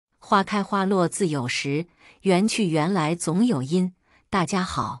花开花落自有时，缘去缘来总有因。大家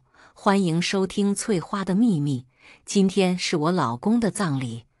好，欢迎收听翠花的秘密。今天是我老公的葬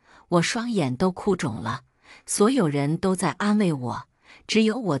礼，我双眼都哭肿了，所有人都在安慰我，只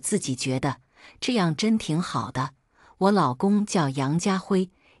有我自己觉得这样真挺好的。我老公叫杨家辉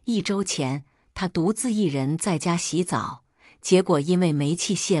，1周前他独自一人在家洗澡，结果因为煤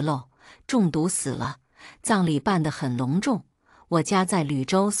气泄漏中毒死了。葬礼办得很隆重，我家在吕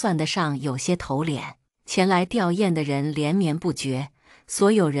州算得上有些头脸，前来吊唁的人连绵不绝，所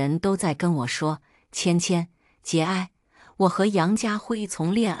有人都在跟我说：“芊芊，节哀。”我和杨家辉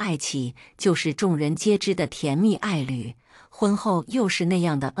从恋爱起就是众人皆知的甜蜜爱侣，婚后又是那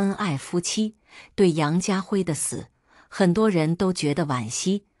样的恩爱夫妻。对杨家辉的死，很多人都觉得惋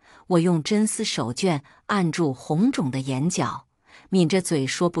惜。我用真丝手绢按住红肿的眼角，抿着嘴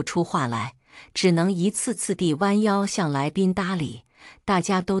说不出话来，只能一次次地弯腰向来宾搭理。大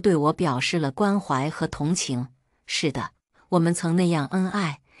家都对我表示了关怀和同情。是的，我们曾那样恩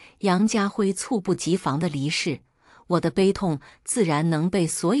爱。杨家辉猝不及防的离世，我的悲痛自然能被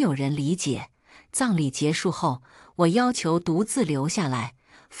所有人理解。葬礼结束后，我要求独自留下来，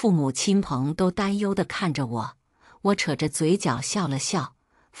父母亲朋都担忧地看着我。我扯着嘴角笑了笑，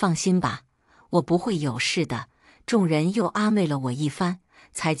放心吧，我不会有事的。众人又安慰了我一番，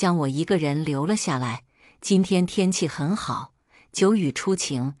才将我一个人留了下来。今天天气很好，久雨初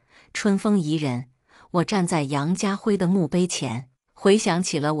晴，春风宜人。我站在杨家辉的墓碑前，回想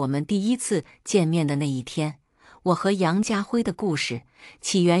起了我们第一次见面的那一天。我和杨家辉的故事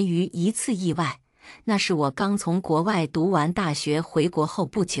起源于一次意外，那是我刚从国外读完大学回国后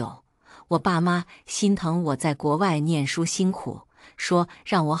不久。我爸妈心疼我在国外念书辛苦，说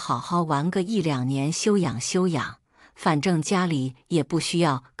让我好好玩个1、2年休养休养，反正家里也不需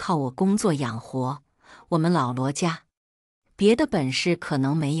要靠我工作养活。我们老罗家别的本事可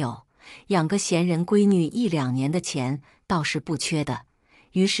能没有，养个闲人闺女1、2年的钱倒是不缺的。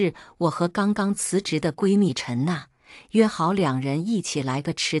于是我和刚刚辞职的闺蜜陈娜约好2人一起来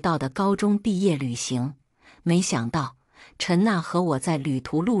个迟到的高中毕业旅行。没想到陈娜和我在旅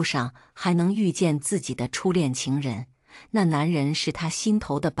途路上还能遇见自己的初恋情人，那男人是她心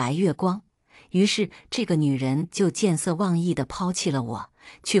头的白月光。于是这个女人就见色忘义地抛弃了我，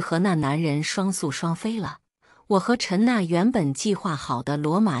去和那男人双宿双飞了。我和陈娜原本计划好的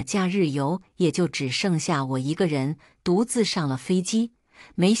罗马假日游，也就只剩下我一个人独自上了飞机。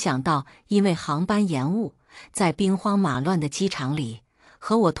没想到因为航班延误，在兵荒马乱的机场里，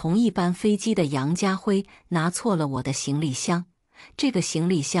和我同一班飞机的杨家辉拿错了我的行李箱。这个行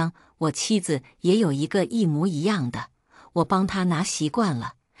李箱我妻子也有一个一模一样的，我帮她拿习惯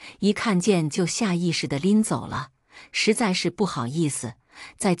了，一看见就下意识地拎走了，实在是不好意思。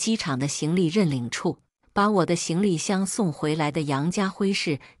在机场的行李认领处，把我的行李箱送回来的杨家辉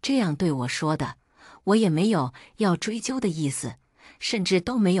是这样对我说的，我也没有要追究的意思，甚至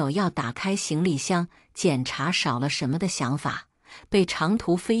都没有要打开行李箱检查少了什么的想法。被长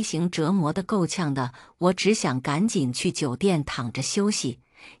途飞行折磨得够呛的我，只想赶紧去酒店躺着休息。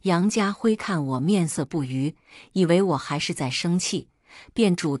杨家辉看我面色不愉，以为我还是在生气，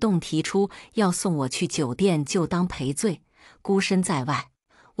便主动提出要送我去酒店就当赔罪。孤身在外，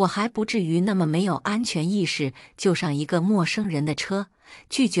我还不至于那么没有安全意识，就上一个陌生人的车。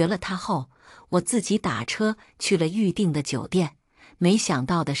拒绝了他后，我自己打车去了预定的酒店。没想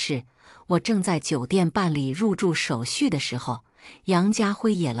到的是，我正在酒店办理入住手续的时候，杨家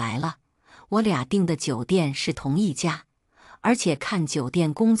辉也来了。我俩订的酒店是同一家，而且看酒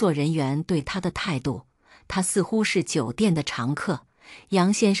店工作人员对他的态度，他似乎是酒店的常客，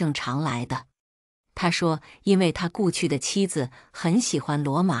杨先生常来的。他说因为他故去的妻子很喜欢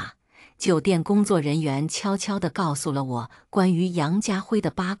罗马。酒店工作人员悄悄地告诉了我关于杨家辉的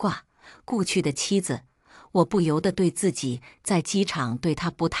八卦。故去的妻子，我不由得对自己在机场对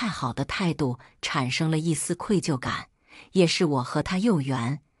他不太好的态度产生了一丝愧疚感，也是我和他有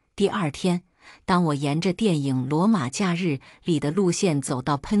缘。第二天，当我沿着电影《罗马假日》里的路线走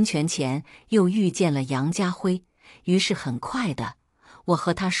到喷泉前，又遇见了杨家辉，于是很快的，我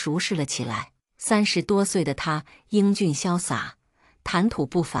和他熟识了起来。30多岁的他英俊潇洒，谈吐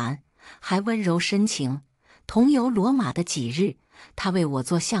不凡，还温柔深情。同游罗马的几日，他为我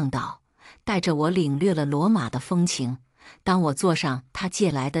做向导，带着我领略了罗马的风情。当我坐上他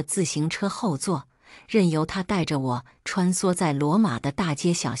借来的自行车后座，任由他带着我穿梭在罗马的大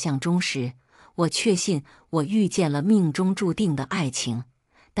街小巷中时，我确信我遇见了命中注定的爱情。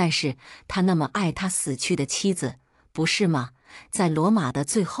但是他那么爱他死去的妻子，不是吗？在罗马的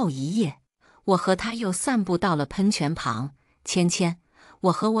最后一夜，我和他又散步到了喷泉旁。芊芊，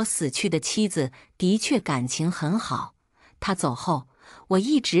我和我死去的妻子的确感情很好。他走后，我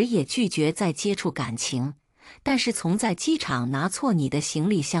一直也拒绝再接触感情，但是从在机场拿错你的行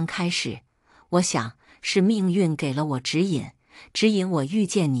李箱开始，我想是命运给了我指引，指引我遇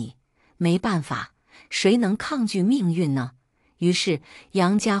见你。没办法，谁能抗拒命运呢？于是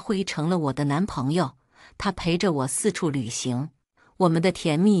杨家辉成了我的男朋友，他陪着我四处旅行。我们的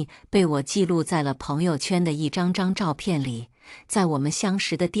甜蜜被我记录在了朋友圈的一张张照片里。在我们相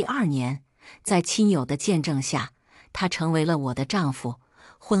识的第2年，在亲友的见证下，他成为了我的丈夫。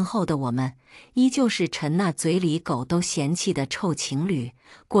婚后的我们依旧是陈娜嘴里狗都嫌弃的臭情侣，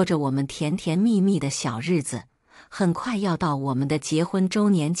过着我们甜甜蜜蜜的小日子。很快要到我们的结婚周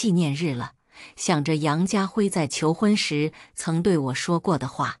年纪念日了，想着杨家辉在求婚时曾对我说过的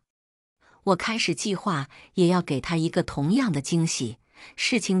话，我开始计划也要给他一个同样的惊喜。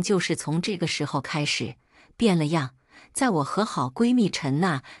事情就是从这个时候开始变了样。在我和好闺蜜陈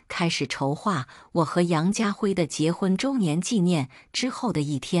娜开始筹划我和杨家辉的结婚周年纪念之后的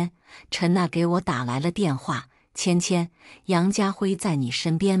一天，陈娜给我打来了电话：“芊芊，杨家辉在你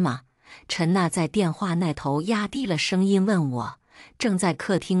身边吗？”陈娜在电话那头压低了声音问我。正在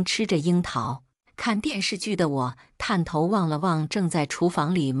客厅吃着樱桃看电视剧的我探头望了望正在厨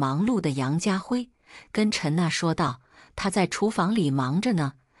房里忙碌的杨家辉，跟陈娜说道：“他在厨房里忙着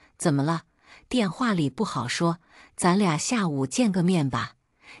呢。怎么了？电话里不好说，咱俩下午见个面吧。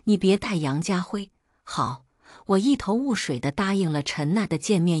你别带杨家辉。”好，我一头雾水地答应了陈娜的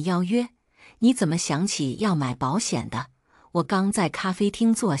见面邀约。你怎么想起要买保险的？我刚在咖啡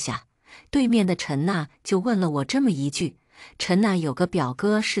厅坐下，对面的陈娜就问了我这么一句。陈娜有个表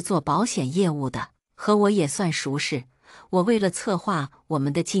哥是做保险业务的，和我也算熟识。我为了策划我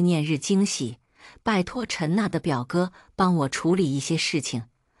们的纪念日惊喜，拜托陈娜的表哥帮我处理一些事情。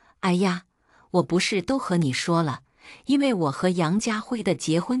哎呀，我不是都和你说了，因为我和杨家辉的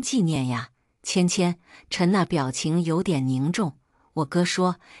结婚纪念呀。芊芊，陈娜表情有点凝重。我哥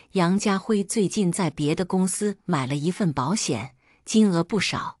说杨家辉最近在别的公司买了一份保险，金额不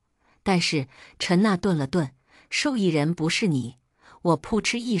少。但是陈娜顿了顿，受益人不是你。我扑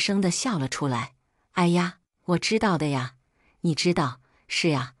哧一声地笑了出来。哎呀，我知道的呀。你知道？是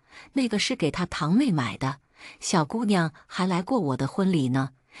呀，那个是给他堂妹买的，小姑娘还来过我的婚礼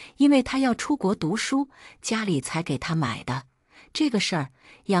呢。因为她要出国读书，家里才给她买的。这个事儿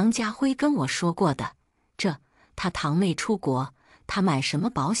杨家辉跟我说过的。他堂妹出国，他买什么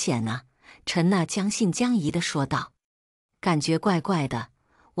保险呢？陈娜将信将疑地说道。感觉怪怪的，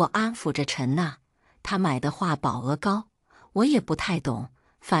我安抚着陈娜。他买的话保额高，我也不太懂，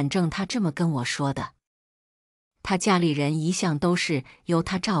反正他这么跟我说的。他家里人一向都是由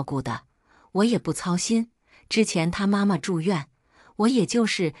他照顾的，我也不操心。之前他妈妈住院，我也就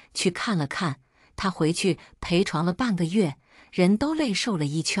是去看了看，他回去陪床了半个月，人都累瘦了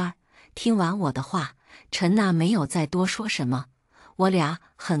一圈。听完我的话，陈娜没有再多说什么。我俩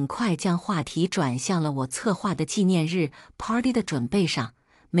很快将话题转向了我策划的纪念日 party 的准备上。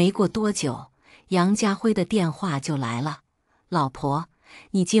没过多久，杨家辉的电话就来了。老婆，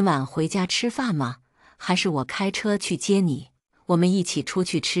你今晚回家吃饭吗？还是我开车去接你？我们一起出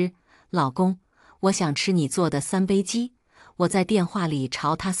去吃。老公，我想吃你做的3杯鸡。我在电话里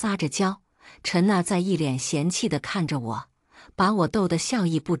朝他撒着娇。陈娜在一脸嫌弃地看着我，把我逗得笑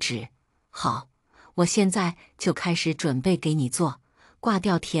意不止。好，我现在就开始准备给你做。挂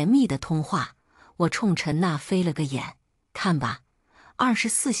掉甜蜜的通话，我冲陈娜飞了个眼。看吧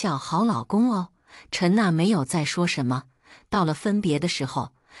，24孝好老公哦。陈娜没有再说什么。到了分别的时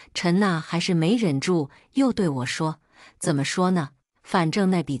候，陈娜还是没忍住，又对我说：“怎么说呢？反正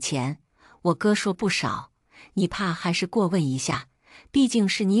那笔钱，我哥说不少，你怕还是过问一下，毕竟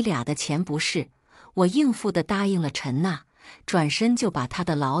是你俩的钱不是？”我应付地答应了陈娜，转身就把她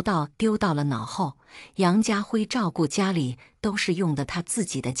的唠叨丢到了脑后。杨家辉照顾家里都是用的他自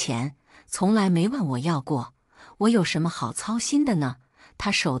己的钱，从来没问我要过。我有什么好操心的呢？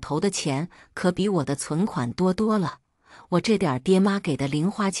他手头的钱可比我的存款多多了。我这点爹妈给的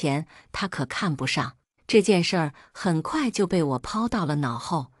零花钱，他可看不上。这件事儿很快就被我抛到了脑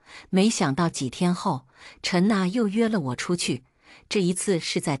后。没想到几天后，陈娜又约了我出去，这一次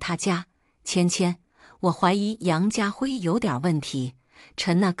是在她家。芊芊，我怀疑杨家辉有点问题。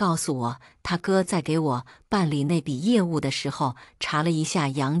陈娜告诉我，他哥在给我办理那笔业务的时候，查了一下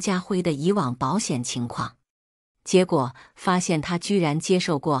杨家辉的以往保险情况，结果发现他居然接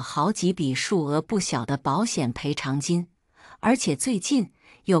受过好几笔数额不小的保险赔偿金。而且最近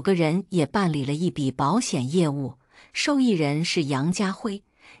有个人也办理了一笔保险业务，受益人是杨家辉。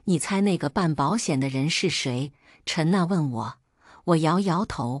你猜那个办保险的人是谁？陈娜问我。我摇摇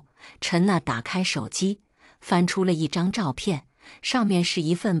头。陈娜打开手机，翻出了一张照片，上面是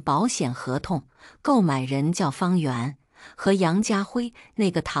一份保险合同，购买人叫方圆。和杨家辉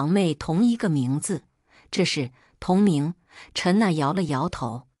那个堂妹同一个名字。这是同名。陈娜摇了摇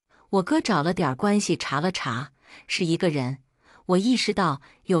头。我哥找了点关系查了查，是一个人。我意识到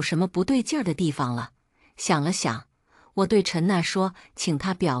有什么不对劲儿的地方了，想了想，我对陈娜说，请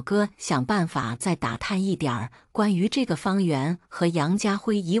他表哥想办法再打探一点儿关于这个方圆和杨家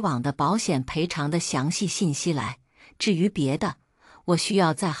辉以往的保险赔偿的详细信息来。至于别的，我需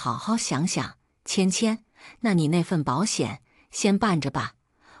要再好好想想。芊芊，那你那份保险先办着吧。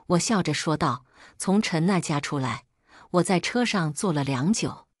我笑着说道。从陈娜家出来，我在车上坐了良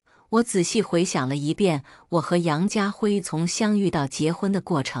久。我仔细回想了一遍我和杨家辉从相遇到结婚的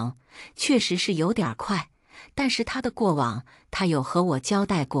过程，确实是有点快。但是他的过往，他有和我交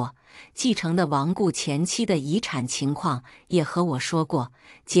代过，继承的亡故前妻的遗产情况也和我说过。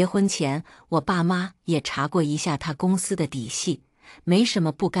结婚前，我爸妈也查过一下他公司的底细，没什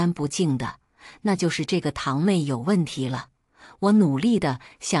么不干不净的，那就是这个堂妹有问题了。我努力的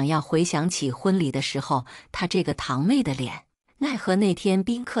想要回想起婚礼的时候他这个堂妹的脸，奈何那天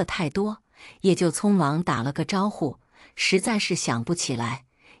宾客太多，也就匆忙打了个招呼，实在是想不起来。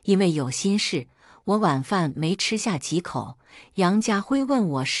因为有心事，我晚饭没吃下几口。杨家辉问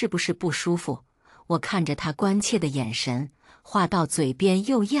我是不是不舒服，我看着他关切的眼神，话到嘴边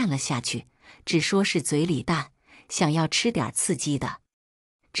又咽了下去，只说是嘴里淡，想要吃点刺激的。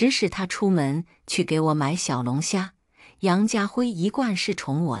指使他出门去给我买小龙虾。杨家辉一贯是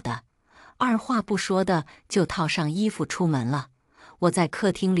宠我的，二话不说的就套上衣服出门了。我在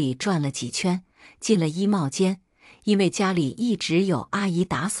客厅里转了几圈，进了衣帽间，因为家里一直有阿姨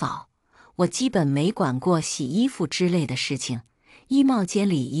打扫，我基本没管过洗衣服之类的事情。衣帽间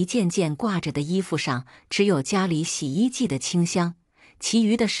里一件件挂着的衣服上只有家里洗衣剂的清香，其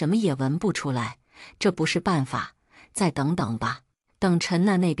余的什么也闻不出来。这不是办法，再等等吧。等陈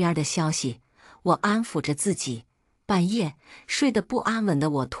娜那边的消息，我安抚着自己。半夜睡得不安稳的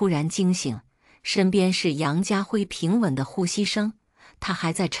我突然惊醒，身边是杨家辉平稳的呼吸声，他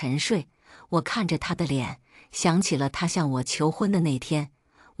还在沉睡。我看着他的脸，想起了他向我求婚的那天。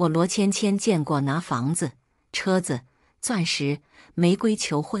我罗芊芊见过拿房子、车子、钻石、玫瑰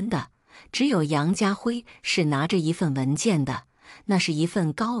求婚的，只有杨家辉是拿着一份文件的，那是一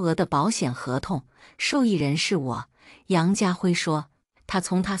份高额的保险合同，受益人是我。杨家辉说，他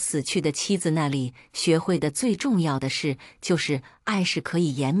从他死去的妻子那里学会的最重要的事，就是爱是可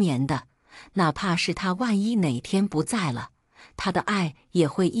以延绵的，哪怕是他万一哪天不在了，他的爱也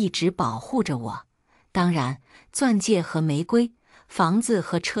会一直保护着我。当然，钻戒和玫瑰、房子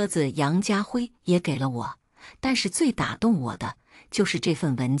和车子杨家辉也给了我，但是最打动我的就是这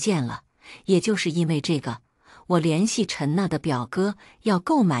份文件了。也就是因为这个，我联系陈娜的表哥要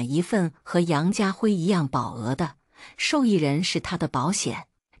购买一份和杨家辉一样保额的，受益人是他的保险，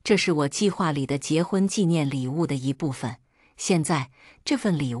这是我计划里的结婚纪念礼物的一部分。现在这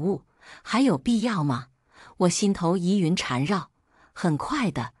份礼物还有必要吗？我心头疑云缠绕。很快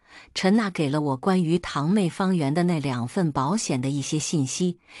的，陈娜给了我关于堂妹方圆的那2份保险的一些信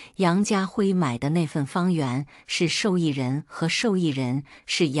息。杨家辉买的那份方圆是受益人，和受益人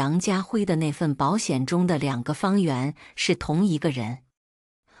是杨家辉的那份保险中的2个方圆是同一个人。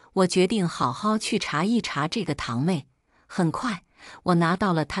我决定好好去查一查这个堂妹。很快，我拿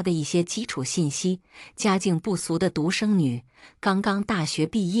到了她的一些基础信息：家境不俗的独生女，刚刚大学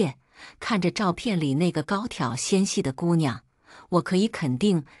毕业。看着照片里那个高挑纤细的姑娘，我可以肯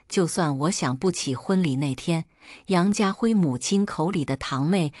定，就算我想不起婚礼那天杨家辉母亲口里的堂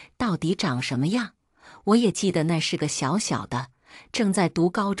妹到底长什么样，我也记得那是个小小的正在读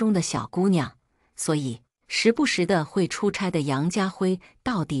高中的小姑娘。所以时不时的会出差的杨家辉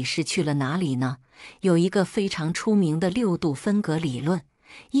到底是去了哪里呢？有一个非常出名的6度分隔理论，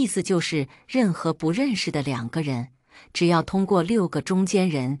意思就是任何不认识的2个人，只要通过6个中间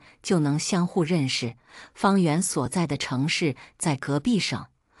人就能相互认识。方圆所在的城市在隔壁省，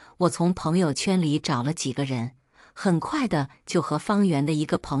我从朋友圈里找了几个人，很快的就和方圆的一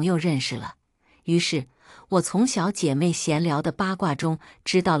个朋友认识了。于是我从小姐妹闲聊的八卦中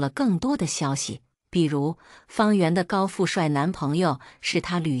知道了更多的消息，比如方圆的高富帅男朋友是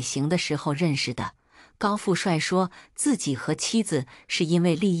他旅行的时候认识的。高富帅说自己和妻子是因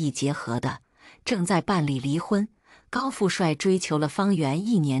为利益结合的，正在办理离婚。高富帅追求了方圆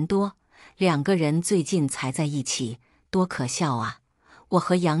1年多，2个人最近才在一起，多可笑啊！我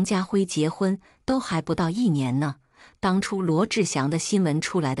和杨家辉结婚都还不到1年呢。当初罗志祥的新闻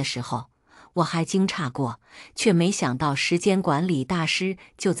出来的时候，我还惊诧过，却没想到时间管理大师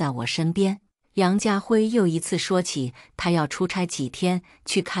就在我身边。杨家辉又一次说起他要出差几天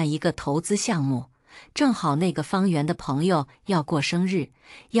去看一个投资项目，正好那个方圆的朋友要过生日，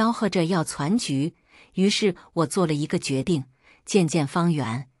吆喝着要攒局。于是我做了一个决定，见见方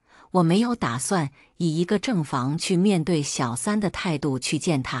圆。我没有打算以一个正房去面对小三的态度去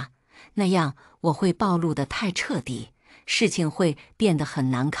见他，那样我会暴露得太彻底，事情会变得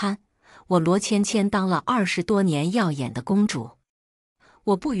很难堪。我罗芊芊当了20多年耀眼的公主，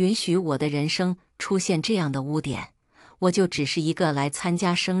我不允许我的人生出现这样的污点，我就只是一个来参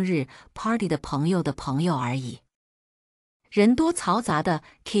加生日 party 的朋友而已。人多嘈杂的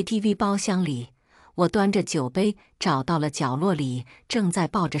KTV 包厢里，我端着酒杯找到了角落里正在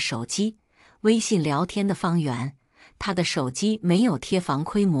抱着手机微信聊天的方圆，他的手机没有贴防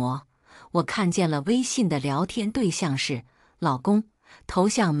窥膜，我看见了微信的聊天对象是老公，头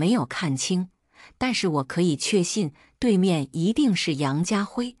像没有看清，但是我可以确信对面一定是杨家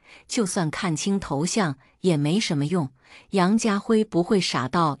辉，就算看清头像也没什么用，杨家辉不会傻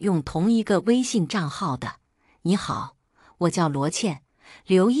到用同一个微信账号的。你好，我叫罗倩，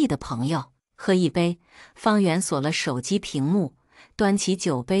刘毅的朋友，喝一杯。方圆锁了手机屏幕，端起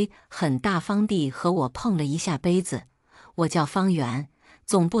酒杯很大方地和我碰了一下杯子。我叫方圆，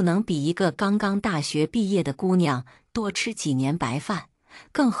总不能比一个刚刚大学毕业的姑娘多吃几年白饭，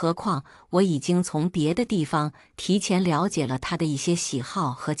更何况我已经从别的地方提前了解了她的一些喜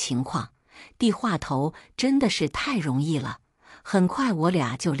好和情况，递话头真的是太容易了。很快我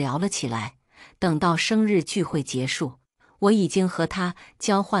俩就聊了起来，等到生日聚会结束，我已经和他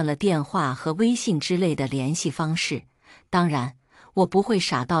交换了电话和微信之类的联系方式。当然，我不会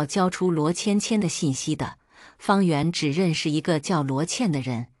傻到交出罗芊芊的信息的。方圆只认识一个叫罗倩的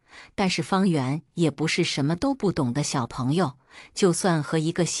人，但是方圆也不是什么都不懂的小朋友，就算和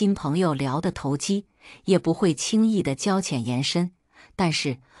一个新朋友聊得投机，也不会轻易的交浅言深。但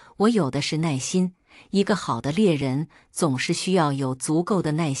是我有的是耐心，一个好的猎人总是需要有足够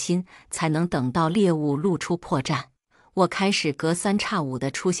的耐心，才能等到猎物露出破绽。我开始隔三差五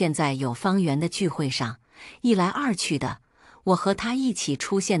地出现在有方圆的聚会上，一来二去的，我和他一起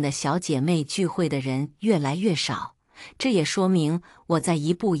出现的小姐妹聚会的人越来越少，这也说明我在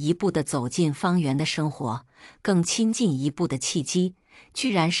一步一步地走进方圆的生活，更亲近一步的契机，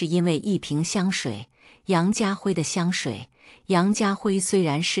居然是因为一瓶香水，杨家辉的香水。杨家辉虽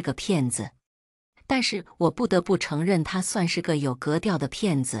然是个骗子，但是我不得不承认他算是个有格调的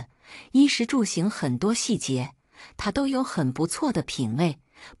骗子，衣食住行很多细节他都有很不错的品味，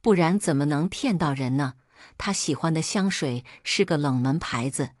不然怎么能骗到人呢？他喜欢的香水是个冷门牌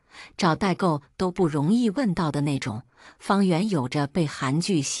子，找代购都不容易问到的那种。方圆有着被韩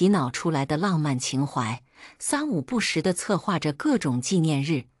剧洗脑出来的浪漫情怀，三五不时地策划着各种纪念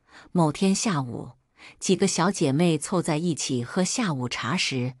日。某天下午，几个小姐妹凑在一起喝下午茶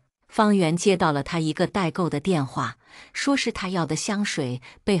时，方圆接到了他一个代购的电话，说是他要的香水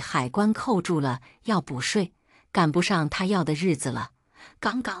被海关扣住了，要补税，赶不上他要的日子了。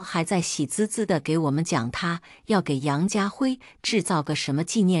刚刚还在喜滋滋地给我们讲他要给杨家辉制造个什么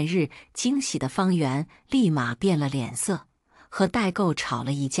纪念日惊喜的方圆立马变了脸色，和代购吵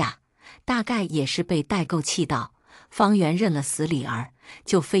了一架，大概也是被代购气到，方圆认了死理儿，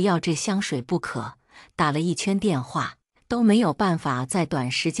就非要这香水不可，打了一圈电话都没有办法在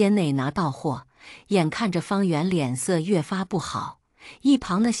短时间内拿到货。眼看着方圆脸色越发不好，一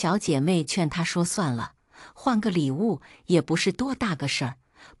旁的小姐妹劝他说算了，换个礼物也不是多大个事儿，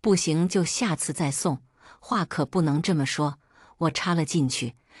不行就下次再送，话可不能这么说。我插了进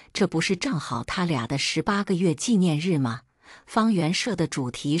去，这不是正好他俩的18个月纪念日吗？方圆社的主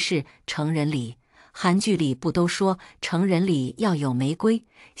题是成人礼，韩剧里不都说成人礼要有玫瑰、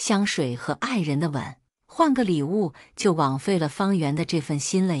香水和爱人的吻，换个礼物就枉费了方圆的这份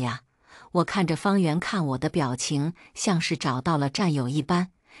心了呀。我看着方圆看我的表情像是找到了战友一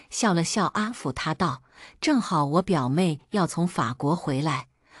般，笑了笑安抚他道，正好我表妹要从法国回来，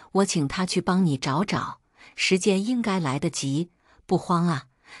我请她去帮你找找，时间应该来得及，不慌啊。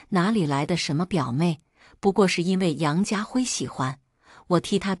哪里来的什么表妹，不过是因为杨家辉喜欢，我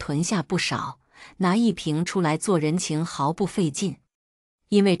替他囤下不少，拿一瓶出来做人情毫不费劲。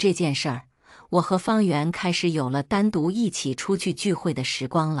因为这件事儿，我和方圆开始有了单独一起出去聚会的时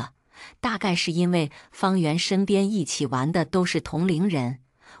光了。大概是因为方圆身边一起玩的都是同龄人，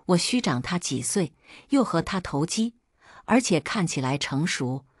我虚长他几岁，又和他投机，而且看起来成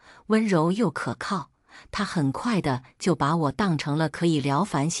熟、温柔又可靠，他很快的就把我当成了可以聊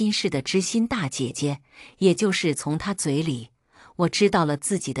烦心事的知心大姐姐。也就是从他嘴里，我知道了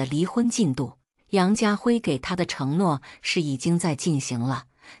自己的离婚进度。杨家辉给他的承诺是已经在进行了，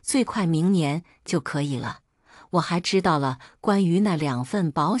最快明年就可以了。我还知道了关于那2份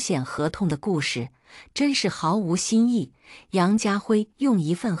保险合同的故事，真是毫无新意。杨家辉用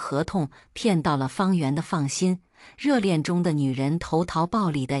一份合同骗到了方圆的放心，热恋中的女人投桃报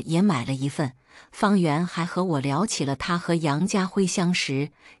李的也买了一份，方圆还和我聊起了他和杨家辉相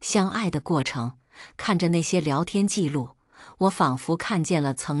识、相爱的过程。看着那些聊天记录，我仿佛看见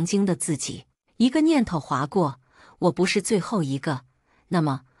了曾经的自己。一个念头划过，我不是最后一个，那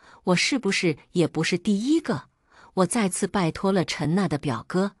么我是不是也不是第一个？我再次拜托了陈娜的表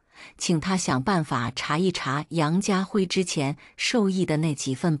哥，请他想办法查一查杨家辉之前受益的那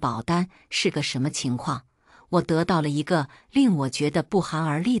几份保单是个什么情况。我得到了一个令我觉得不寒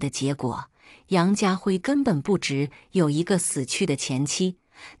而栗的结果：杨家辉根本不只有一个死去的前妻，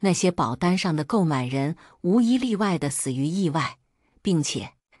那些保单上的购买人无一例外的死于意外，并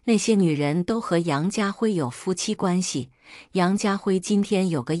且那些女人都和杨家辉有夫妻关系。杨家辉今天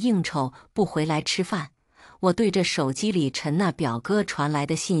有个应酬不回来吃饭，我对着手机里陈娜表哥传来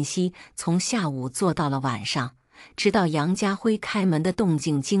的信息，从下午做到了晚上，直到杨家辉开门的动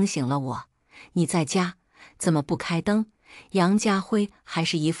静惊醒了我。你在家？怎么不开灯？杨家辉还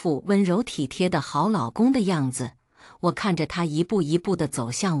是一副温柔体贴的好老公的样子。我看着他一步一步地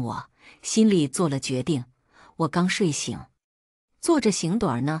走向我，心里做了决定。我刚睡醒，坐着醒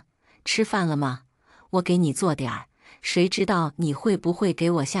盹呢。吃饭了吗？我给你做点儿，谁知道你会不会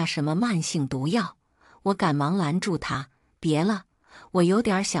给我下什么慢性毒药？我赶忙拦住他，别了，我有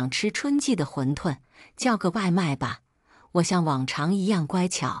点想吃春季的馄饨，叫个外卖吧。我像往常一样乖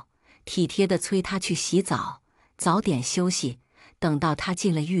巧体贴地催他去洗澡，早点休息。等到他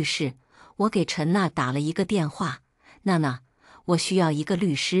进了浴室，我给陈娜打了一个电话，娜娜，我需要一个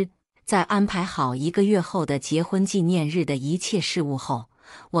律师。在安排好1个月后的结婚纪念日的一切事务后，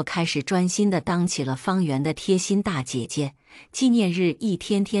我开始专心地当起了方圆的贴心大姐姐。纪念日一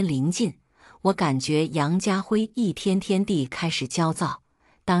天天临近，我感觉杨家辉一天天地开始焦躁。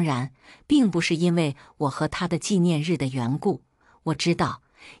当然，并不是因为我和他的纪念日的缘故，我知道，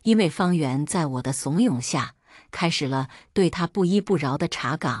因为方圆在我的怂恿下，开始了对他不依不饶的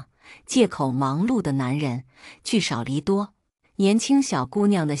查岗。借口忙碌的男人，聚少离多，年轻小姑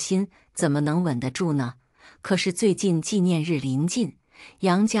娘的心怎么能稳得住呢？可是最近纪念日临近，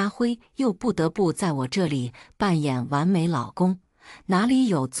杨家辉又不得不在我这里扮演完美老公，哪里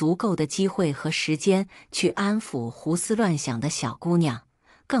有足够的机会和时间去安抚胡思乱想的小姑娘？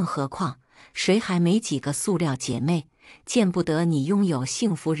更何况，谁还没几个塑料姐妹？见不得你拥有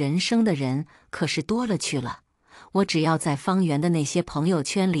幸福人生的人可是多了去了。我只要在方圆的那些朋友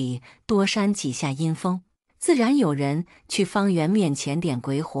圈里多扇几下阴风，自然有人去方圆面前点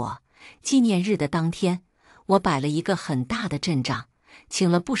鬼火。纪念日的当天，我摆了一个很大的阵仗，请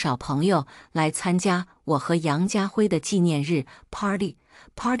了不少朋友来参加我和杨家辉的纪念日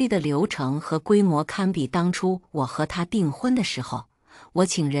party。party 的流程和规模堪比当初我和他订婚的时候。我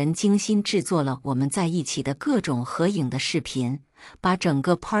请人精心制作了我们在一起的各种合影的视频，把整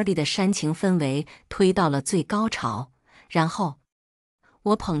个 party 的煽情氛围推到了最高潮。然后，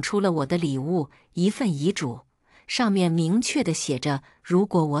我捧出了我的礼物，一份遗嘱，上面明确地写着：如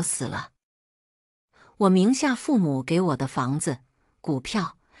果我死了，我名下父母给我的房子、股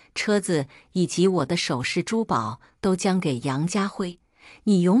票、车子以及我的首饰珠宝都将给杨家辉。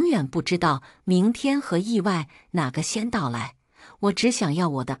你永远不知道明天和意外哪个先到来。我只想要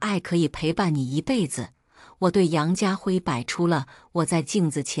我的爱可以陪伴你一辈子。我对杨家辉摆出了我在镜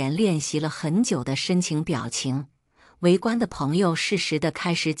子前练习了很久的深情表情。围观的朋友适时地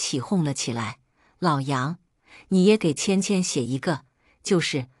开始起哄了起来：老杨，你也给芊芊写一个，就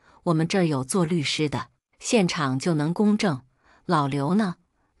是我们这儿有做律师的，现场就能公证。老刘呢？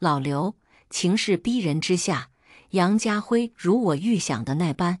老刘，情势逼人之下，杨家辉如我预想的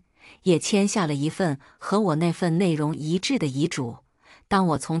那般，也签下了一份和我那份内容一致的遗嘱。当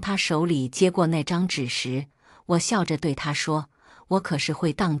我从他手里接过那张纸时，我笑着对他说：我可是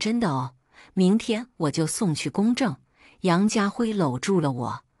会当真的哦，明天我就送去公证。杨家辉搂住了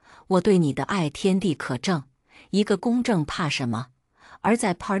我：我对你的爱天地可证，一个公证怕什么？而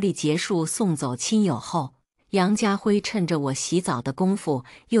在 party 结束送走亲友后，杨家辉趁着我洗澡的功夫，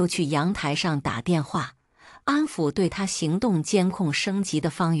又去阳台上打电话，安抚对他行动监控升级的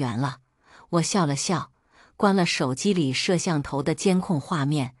方圆了。我笑了笑，关了手机里摄像头的监控画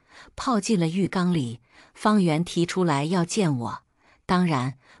面，泡进了浴缸里。方圆提出来要见我，当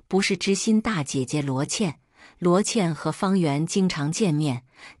然不是知心大姐姐罗茜。罗茜和方圆经常见面，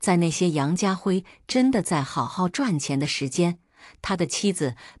在那些杨家辉真的在好好赚钱的时间，他的妻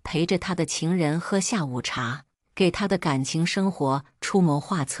子陪着他的情人喝下午茶，给他的感情生活出谋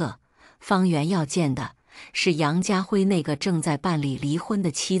划策。方圆要见的是杨家辉那个正在办理离婚的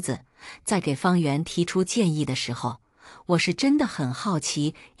妻子。在给方圆提出建议的时候，我是真的很好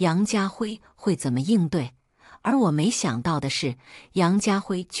奇杨家辉会怎么应对，而我没想到的是，杨家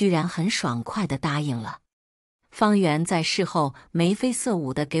辉居然很爽快地答应了。方圆在事后眉飞色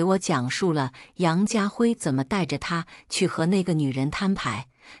舞地给我讲述了杨家辉怎么带着他去和那个女人摊牌，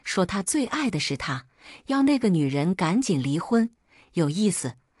说他最爱的是她，要那个女人赶紧离婚。有意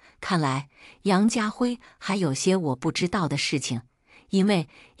思，看来杨家辉还有些我不知道的事情。因为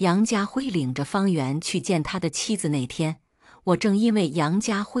杨家辉领着方圆去见他的妻子那天，我正因为杨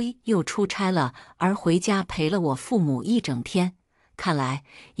家辉又出差了而回家陪了我父母一整天。看来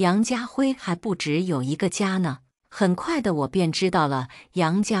杨家辉还不只有一个家呢。很快的，我便知道了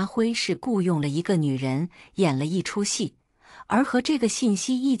杨家辉是雇佣了一个女人演了一出戏，而和这个信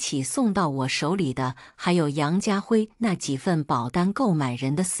息一起送到我手里的，还有杨家辉那几份保单购买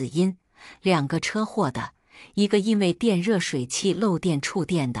人的死因，2个车祸的，一个因为电热水器漏电触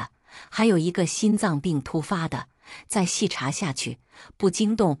电的，还有一个心脏病突发的。再细查下去，不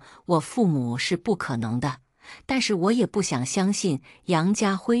惊动我父母是不可能的。但是我也不想相信杨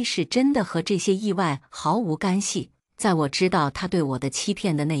家辉是真的和这些意外毫无干系。在我知道他对我的欺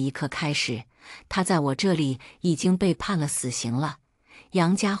骗的那一刻开始，他在我这里已经被判了死刑了。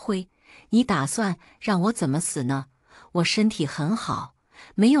杨家辉，你打算让我怎么死呢？我身体很好，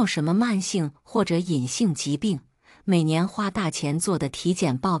没有什么慢性或者隐性疾病，每年花大钱做的体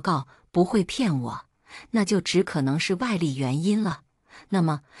检报告不会骗我，那就只可能是外力原因了。那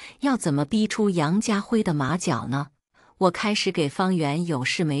么要怎么逼出杨家辉的马脚呢？我开始给方圆有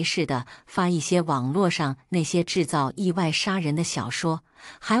事没事的发一些网络上那些制造意外杀人的小说，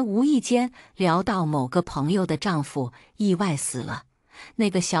还无意间聊到某个朋友的丈夫意外死了，那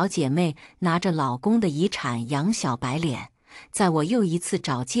个小姐妹拿着老公的遗产养小白脸。在我又一次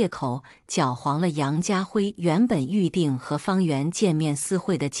找借口搅黄了杨家辉原本预定和方圆见面私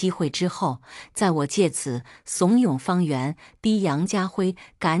会的机会之后，在我借此怂恿方圆逼杨家辉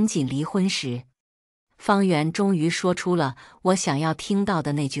赶紧离婚时，方圆终于说出了我想要听到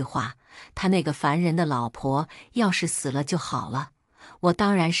的那句话：他那个烦人的老婆要是死了就好了。我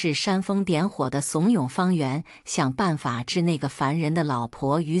当然是煽风点火的怂恿方圆想办法置那个烦人的老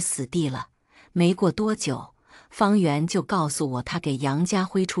婆于死地了。没过多久，方圆就告诉我他给杨家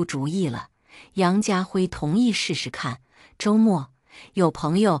辉出主意了。杨家辉同意试试看。周末有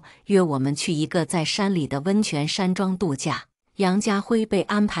朋友约我们去一个在山里的温泉山庄度假，杨家辉被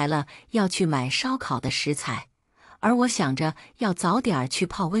安排了要去买烧烤的食材，而我想着要早点去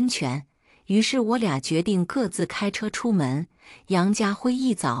泡温泉，于是我俩决定各自开车出门。杨家辉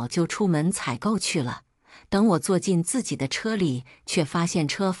一早就出门采购去了，等我坐进自己的车里，却发现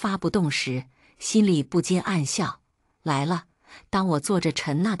车发不动时，心里不禁暗笑。来了，当我坐着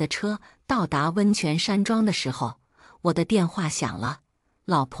陈娜的车到达温泉山庄的时候，我的电话响了。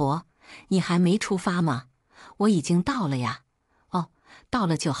老婆，你还没出发吗？我已经到了呀。哦，到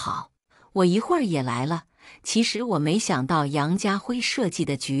了就好，我一会儿也来了。其实我没想到杨家辉设计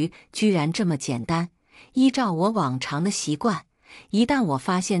的局居然这么简单。依照我往常的习惯，一旦我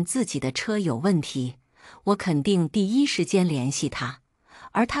发现自己的车有问题，我肯定第一时间联系他，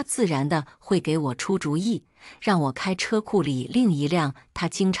而他自然的会给我出主意，让我开车库里另一辆他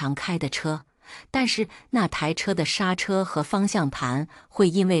经常开的车。但是那台车的刹车和方向盘会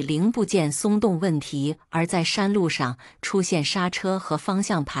因为零部件松动问题而在山路上出现刹车和方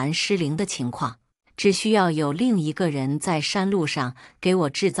向盘失灵的情况，只需要有另一个人在山路上给我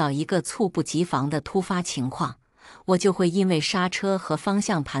制造一个猝不及防的突发情况，我就会因为刹车和方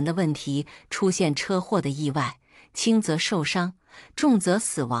向盘的问题出现车祸的意外，轻则受伤，重则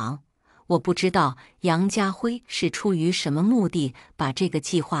死亡。我不知道杨家辉是出于什么目的把这个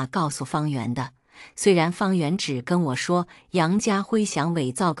计划告诉方圆的，虽然方圆只跟我说杨家辉想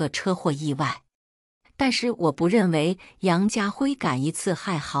伪造个车祸意外，但是我不认为杨家辉敢一次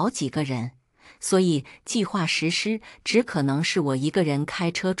害好几个人，所以计划实施只可能是我一个人开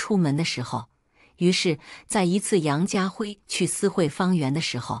车出门的时候。于是在一次杨家辉去私会方圆的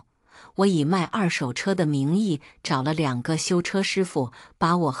时候，我以卖二手车的名义找了2个修车师傅，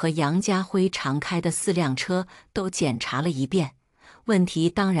把我和杨家辉常开的4辆车都检查了一遍。问题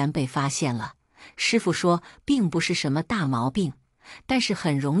当然被发现了，师傅说并不是什么大毛病，但是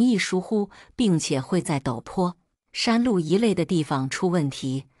很容易疏忽，并且会在陡坡、山路一类的地方出问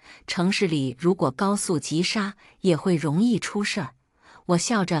题。城市里如果高速急刹也会容易出事儿。我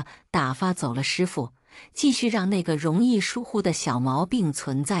笑着打发走了师傅，继续让那个容易疏忽的小毛病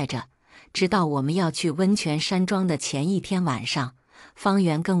存在着。直到我们要去温泉山庄的前一天晚上，方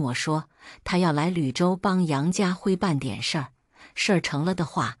圆跟我说他要来吕州帮杨家辉办点事儿，事儿成了的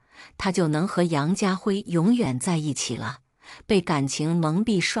话，他就能和杨家辉永远在一起了。被感情蒙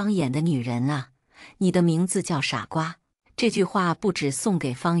蔽双眼的女人啊，你的名字叫傻瓜。这句话不只送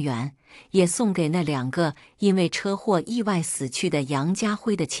给方圆，也送给那2个因为车祸意外死去的杨家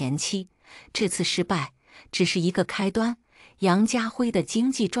辉的前妻。这次失败只是一个开端。杨家辉的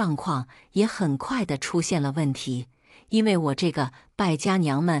经济状况也很快地出现了问题，因为我这个败家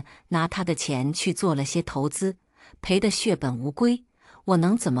娘们拿他的钱去做了些投资，赔得血本无归。我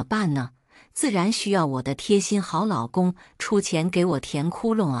能怎么办呢？自然需要我的贴心好老公出钱给我填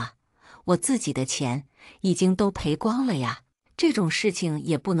窟窿啊！我自己的钱已经都赔光了呀，这种事情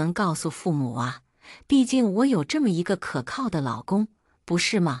也不能告诉父母啊，毕竟我有这么一个可靠的老公，不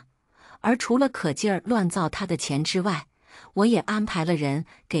是吗？而除了可劲儿乱造他的钱之外，我也安排了人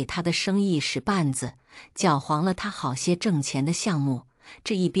给他的生意使绊子，搅黄了他好些挣钱的项目。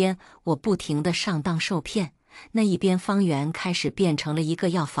这一边我不停地上当受骗，那一边方圆开始变成了一个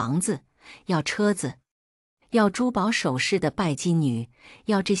要房子、要车子、要珠宝首饰的拜金女。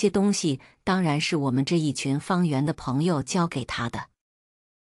要这些东西当然是我们这一群方圆的朋友交给他的，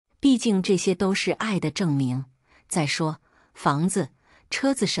毕竟这些都是爱的证明。再说房子、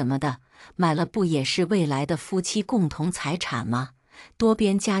车子什么的，买了不也是未来的夫妻共同财产吗？多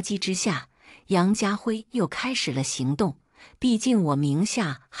边夹击之下，杨家辉又开始了行动。毕竟我名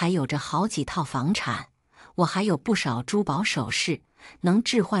下还有着好几套房产，我还有不少珠宝首饰，能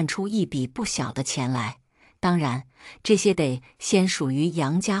置换出一笔不小的钱来。当然，这些得先属于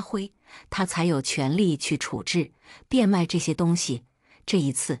杨家辉，他才有权利去处置、变卖这些东西。这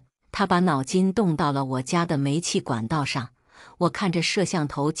一次，他把脑筋动到了我家的煤气管道上。我看着摄像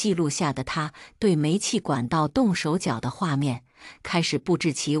头记录下的他对煤气管道动手脚的画面，开始布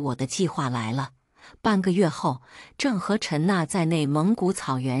置起我的计划来了。半个月后，正和陈娜在内蒙古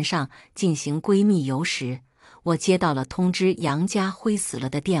草原上进行闺蜜游时，我接到了通知杨家辉死了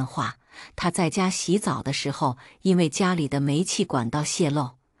的电话。他在家洗澡的时候，因为家里的煤气管道泄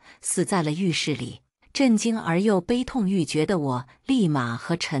漏，死在了浴室里。震惊而又悲痛欲绝的我，立马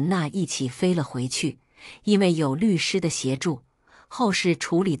和陈娜一起飞了回去。因为有律师的协助，后事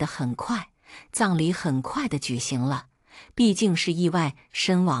处理得很快，葬礼很快地举行了。毕竟是意外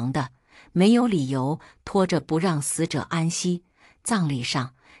身亡的，没有理由拖着不让死者安息。葬礼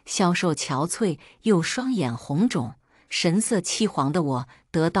上，消瘦憔悴又双眼红肿、神色凄惶的我，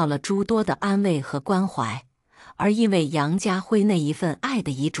得到了诸多的安慰和关怀。而因为杨家辉那一份爱的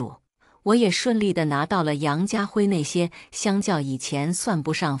遗嘱，我也顺利地拿到了杨家辉那些相较以前算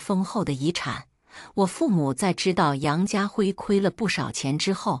不上丰厚的遗产。我父母在知道杨家辉亏了不少钱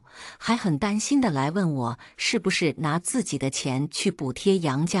之后，还很担心地来问我是不是拿自己的钱去补贴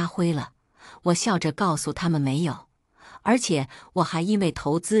杨家辉了。我笑着告诉他们没有，而且我还因为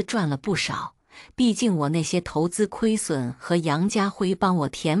投资赚了不少，毕竟我那些投资亏损和杨家辉帮我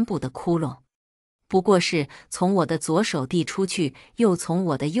填补的窟窿，不过是从我的左手递出去，又从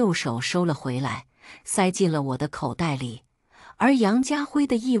我的右手收了回来，塞进了我的口袋里。而杨家辉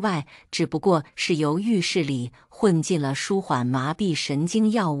的意外只不过是由浴室里混进了舒缓麻痹神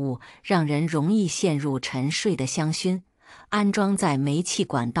经药物，让人容易陷入沉睡的香薰，安装在煤气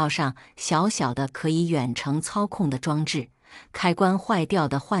管道上小小的可以远程操控的装置，开关坏掉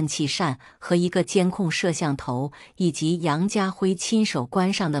的换气扇和一个监控摄像头，以及杨家辉亲手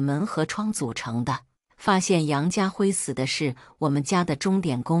关上的门和窗组成的。发现杨家辉死的是我们家的钟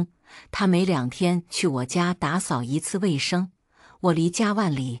点工，他每2天去我家打扫一次卫生。我离家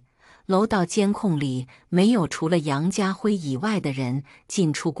万里，楼道监控里没有除了杨家辉以外的人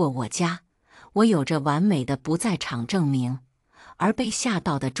进出过我家，我有着完美的不在场证明。而被吓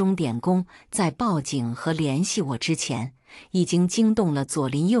到的钟点工在报警和联系我之前，已经惊动了左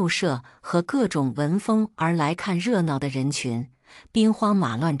邻右舍和各种闻风而来看热闹的人群。兵荒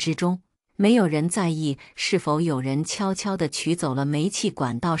马乱之中，没有人在意是否有人悄悄地取走了煤气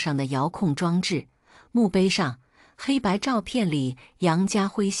管道上的遥控装置。墓碑上黑白照片里，杨家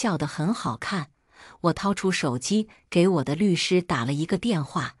辉笑得很好看。我掏出手机给我的律师打了一个电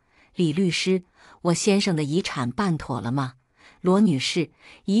话：“李律师，我先生的遗产办妥了吗？”“罗女士，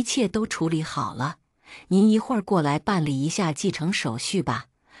一切都处理好了，您一会儿过来办理一下继承手续吧。”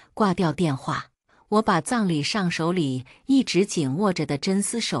挂掉电话，我把葬礼上手里一直紧握着的真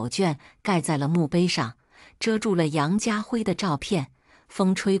丝手绢盖在了墓碑上，遮住了杨家辉的照片。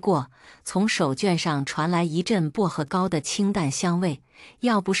风吹过，从手绢上传来一阵薄荷膏的清淡香味。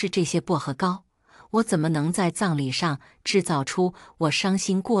要不是这些薄荷膏，我怎么能在葬礼上制造出我伤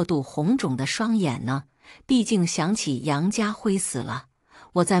心过度红肿的双眼呢？毕竟想起杨家辉死了，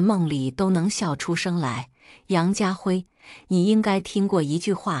我在梦里都能笑出声来。杨家辉，你应该听过一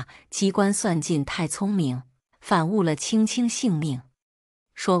句话：机关算尽太聪明，反误了卿卿性命。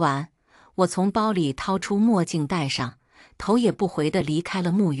说完，我从包里掏出墨镜戴上，头也不回地离开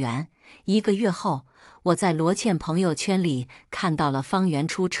了墓园。1个月后，我在罗倩朋友圈里看到了方圆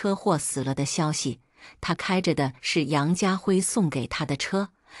出车祸死了的消息。他开着的是杨家辉送给他的车，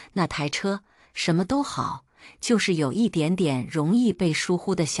那台车什么都好，就是有一点点容易被疏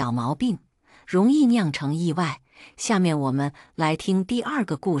忽的小毛病，容易酿成意外。下面我们来听第二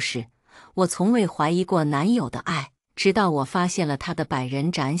个故事。我从未怀疑过男友的爱，直到我发现了他的百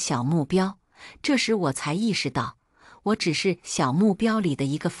人斩小目标，这时我才意识到，我只是小目标里的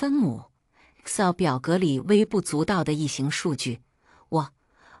一个分母， Excel 表格里微不足道的一行数据。我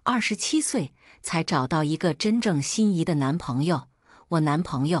27岁才找到一个真正心仪的男朋友。我男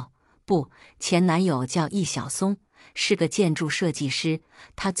朋友，不，前男友叫易小松，是个建筑设计师。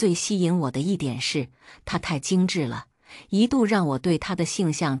他最吸引我的一点是，他太精致了，一度让我对他的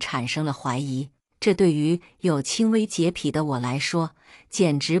性向产生了怀疑。这对于有轻微洁癖的我来说，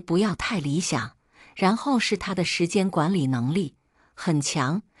简直不要太理想。然后是他的时间管理能力很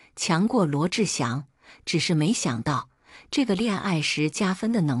强，强过罗志祥。只是没想到，这个恋爱时加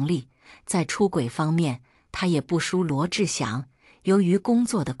分的能力，在出轨方面，他也不输罗志祥。由于工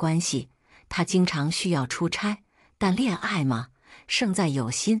作的关系，他经常需要出差，但恋爱嘛，胜在有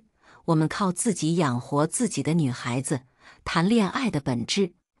心。我们靠自己养活自己的女孩子，谈恋爱的本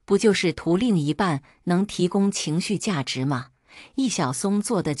质，不就是图另一半能提供情绪价值吗？易小松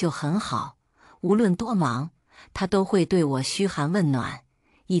做的就很好，无论多忙，他都会对我嘘寒问暖，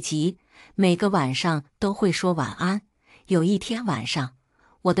以及每个晚上都会说晚安。有一天晚上，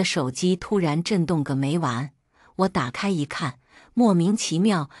我的手机突然震动个没完，我打开一看，莫名其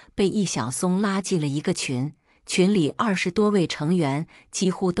妙被易小松拉进了一个群，群里20多位成员几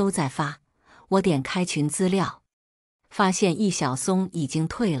乎都在发。我点开群资料，发现易小松已经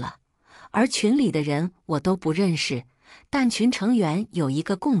退了，而群里的人我都不认识，但群成员有一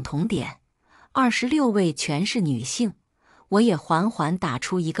个共同点，26位全是女性。我也缓缓打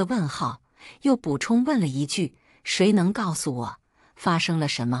出一个问号，又补充问了一句：谁能告诉我发生了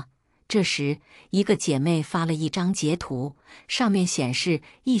什么？这时，一个姐妹发了一张截图，上面显示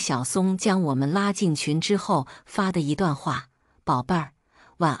易小松将我们拉进群之后发的一段话：宝贝儿，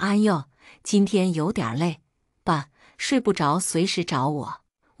晚安哟，今天有点累吧，睡不着随时找我，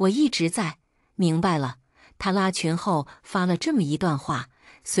我一直在。明白了，她拉群后发了这么一段话，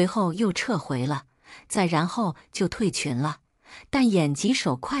随后又撤回了，再然后就退群了。但眼疾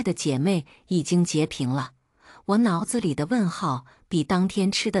手快的姐妹已经截屏了。我脑子里的问号比当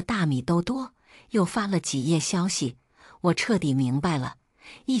天吃的大米都多，又发了几页消息，我彻底明白了，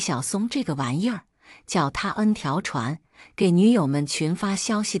易小松这个玩意儿，脚踏 N 条船，给女友们群发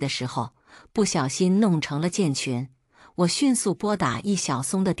消息的时候，不小心弄成了建群。我迅速拨打易小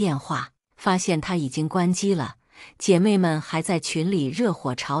松的电话，发现他已经关机了，姐妹们还在群里热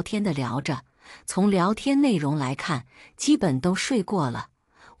火朝天地聊着，从聊天内容来看，基本都睡过了。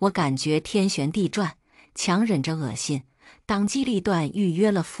我感觉天旋地转，强忍着恶心，当机立断预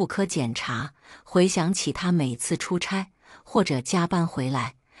约了妇科检查。回想起他每次出差或者加班回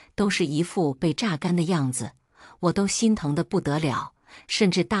来，都是一副被榨干的样子，我都心疼得不得了，甚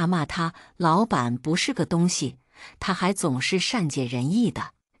至大骂他老板不是个东西。他还总是善解人意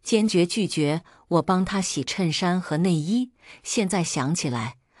的，坚决拒绝我帮他洗衬衫和内衣。现在想起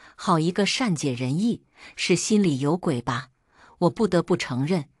来，好一个善解人意，是心里有鬼吧？我不得不承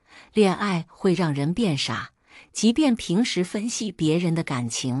认，恋爱会让人变傻，即便平时分析别人的感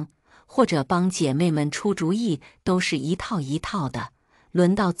情，或者帮姐妹们出主意，都是一套一套的，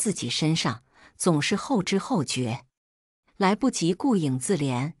轮到自己身上，总是后知后觉，来不及顾影自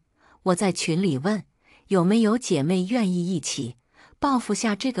怜。我在群里问，有没有姐妹愿意一起报复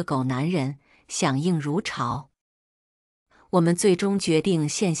下这个狗男人，响应如潮。我们最终决定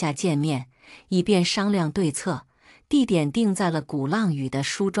线下见面，以便商量对策。地点定在了鼓浪屿的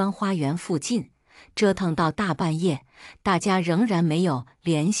梳妆花园附近。折腾到大半夜，大家仍然没有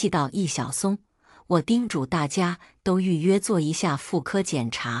联系到易小松。我叮嘱大家都预约做一下妇科检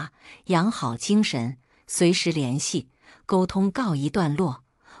查，养好精神，随时联系。沟通告一段落，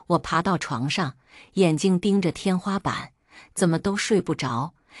我爬到床上，眼睛盯着天花板，怎么都睡不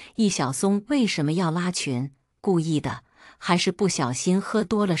着。易小松为什么要拉群？故意的，还是不小心喝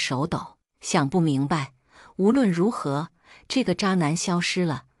多了手抖？想不明白。无论如何，这个渣男消失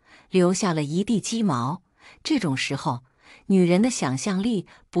了，留下了一地鸡毛。这种时候，女人的想象力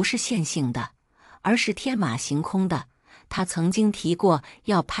不是线性的，而是天马行空的。他曾经提过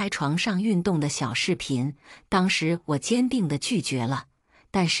要拍床上运动的小视频，当时我坚定地拒绝了。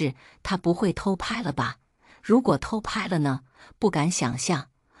但是他不会偷拍了吧？如果偷拍了呢？不敢想象。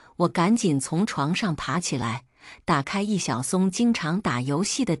我赶紧从床上爬起来，打开易小松经常打游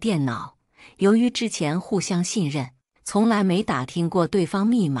戏的电脑。由于之前互相信任，从来没打听过对方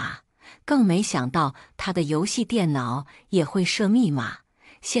密码，更没想到他的游戏电脑也会设密码。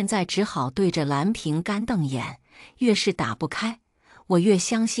现在只好对着蓝屏干瞪眼，越是打不开，我越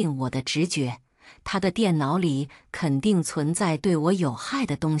相信我的直觉，他的电脑里肯定存在对我有害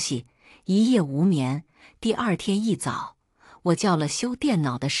的东西。一夜无眠，第二天一早，我叫了修电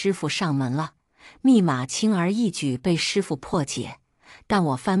脑的师傅上门了。密码轻而易举被师傅破解，但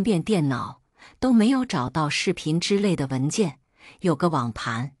我翻遍电脑都没有找到视频之类的文件，有个网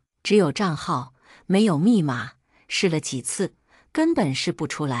盘，只有账号，没有密码。试了几次，根本试不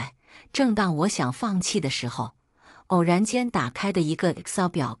出来。正当我想放弃的时候，偶然间打开的一个 Excel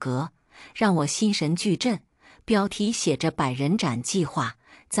表格让我心神俱震，标题写着百人斩计划，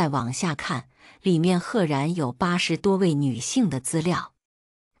再往下看，里面赫然有80多位女性的资料。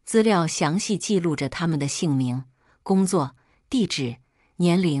资料详细记录着她们的姓名、工作、地址、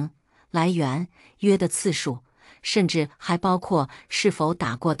年龄、来源、约的次数，甚至还包括是否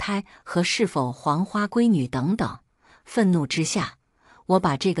打过胎和是否黄花闺女等等。愤怒之下，我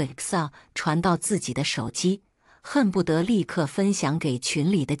把这个 Excel 传到自己的手机，恨不得立刻分享给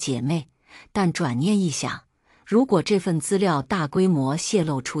群里的姐妹。但转念一想，如果这份资料大规模泄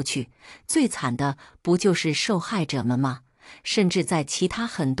露出去，最惨的不就是受害者们吗？甚至在其他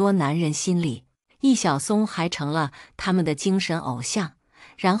很多男人心里，易小松还成了他们的精神偶像。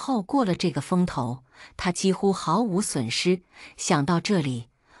然后过了这个风头，他几乎毫无损失。想到这里，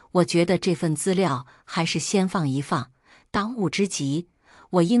我觉得这份资料还是先放一放，当务之急，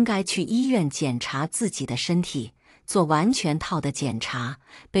我应该去医院检查自己的身体，做完全套的检查。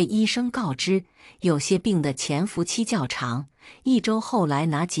被医生告知，有些病的潜伏期较长，1周后来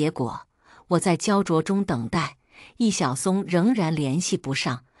拿结果。我在焦灼中等待，易小松仍然联系不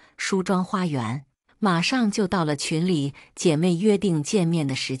上。梳妆花园马上就到了群里姐妹约定见面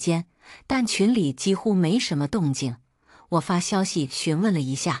的时间，但群里几乎没什么动静。我发消息询问了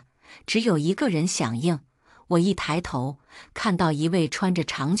一下，只有一个人响应。我一抬头，看到一位穿着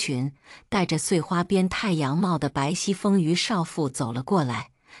长裙、戴着碎花边太阳帽的白皙丰腴少妇走了过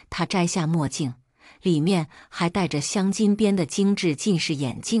来。她摘下墨镜，里面还戴着镶金边的精致近视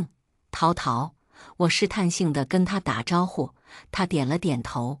眼镜。淘淘，我试探性地跟她打招呼，她点了点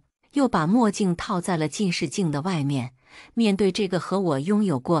头，又把墨镜套在了近视镜的外面。面对这个和我拥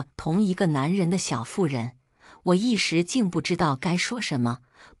有过同一个男人的小妇人，我一时竟不知道该说什么。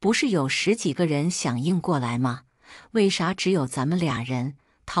不是有10几个人响应过来吗？为啥只有咱们俩人？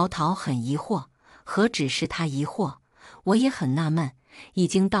淘淘很疑惑，何止是他疑惑，我也很纳闷。已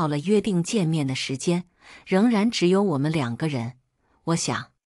经到了约定见面的时间，仍然只有我们2个人。我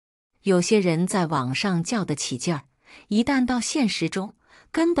想，有些人在网上叫得起劲儿，一旦到现实中，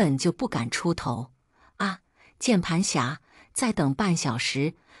根本就不敢出头。啊，键盘侠，再等半小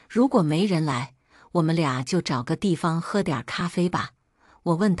时，如果没人来，我们俩就找个地方喝点咖啡吧。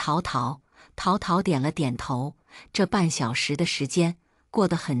我问淘淘，淘淘点了点头。这半小时的时间过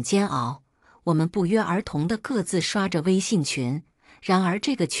得很煎熬，我们不约而同地各自刷着微信群，然而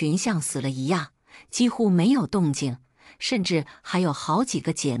这个群像死了一样，几乎没有动静，甚至还有好几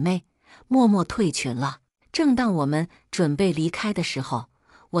个姐妹默默退群了。正当我们准备离开的时候，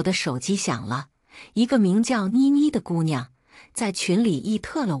我的手机响了，一个名叫妮妮的姑娘在群里艾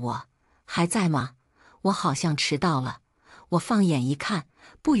特了我，还在吗？我好像迟到了。我放眼一看，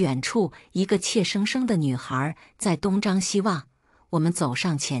不远处一个怯生生的女孩在东张西望。我们走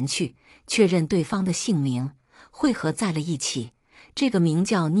上前去，确认对方的姓名，汇合在了一起。这个名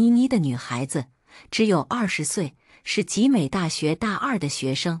叫妮妮的女孩子只有20岁，是集美大学大2的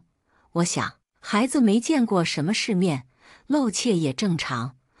学生。我想，孩子没见过什么世面，露怯也正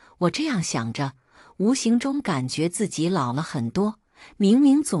常。我这样想着，无形中感觉自己老了很多。明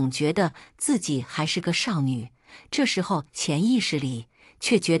明总觉得自己还是个少女，这时候潜意识里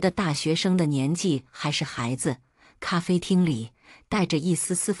却觉得大学生的年纪还是孩子。咖啡厅里带着一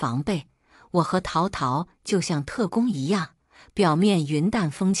丝丝防备，我和淘淘就像特工一样，表面云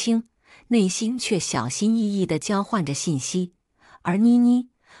淡风轻，内心却小心翼翼地交换着信息。而妮妮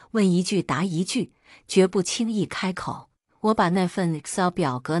问一句答一句，绝不轻易开口。我把那份 Excel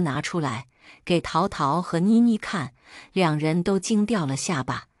表格拿出来给淘淘和妮妮看，两人都惊掉了下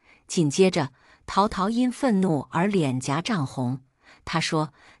巴。紧接着，淘淘因愤怒而脸颊涨红。她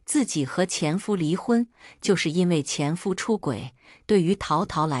说自己和前夫离婚，就是因为前夫出轨。对于淘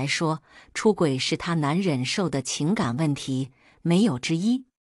淘来说，出轨是她难忍受的情感问题，没有之一。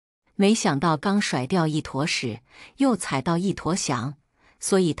没想到刚甩掉一坨屎，又踩到一坨翔，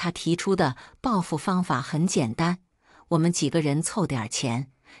所以她提出的报复方法很简单，我们几个人凑点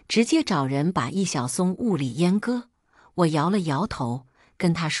钱，直接找人把易小松物理阉割。我摇了摇头，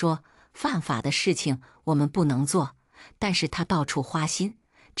跟他说，犯法的事情我们不能做，但是他到处花心，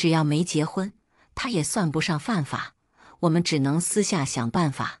只要没结婚，他也算不上犯法，我们只能私下想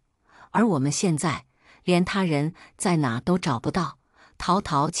办法。而我们现在连他人在哪都找不到，淘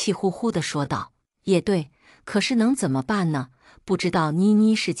淘气呼呼地说道：“也对，可是能怎么办呢？不知道妮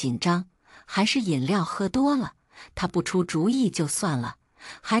妮是紧张，还是饮料喝多了。她不出主意就算了，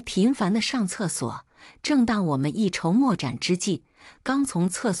还频繁地上厕所。正当我们一筹莫展之际，刚从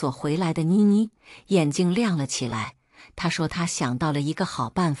厕所回来的妮妮眼睛亮了起来。她说她想到了一个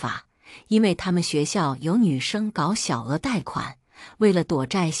好办法，因为他们学校有女生搞小额贷款，为了躲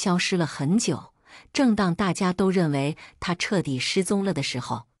债消失了很久。正当大家都认为她彻底失踪了的时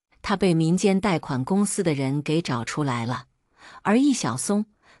候，她被民间贷款公司的人给找出来了。而易小松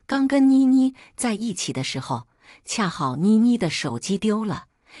刚跟妮妮在一起的时候，恰好妮妮的手机丢了，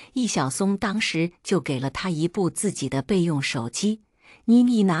易小松当时就给了她一部自己的备用手机，妮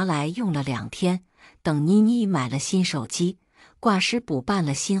妮拿来用了2天。等妮妮买了新手机，挂失补办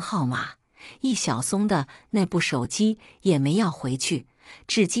了新号码，易小松的那部手机也没要回去，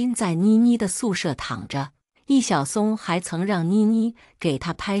至今在妮妮的宿舍躺着。易小松还曾让妮妮给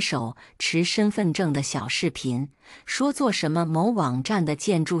他拍手持身份证的小视频，说做什么某网站的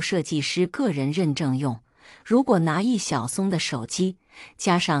建筑设计师个人认证用。如果拿易小松的手机，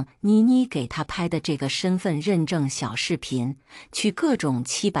加上妮妮给他拍的这个身份认证小视频，去各种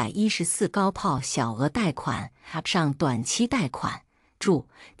714高炮小额贷款 App 上短期贷款，注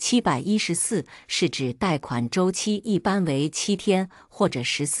714是指贷款周期一般为7天或者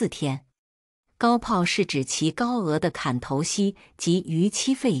14天。高炮是指其高额的砍头息及逾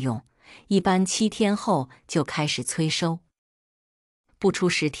期费用，一般7天后就开始催收。不出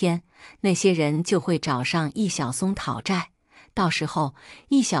10天，那些人就会找上易小松讨债，到时候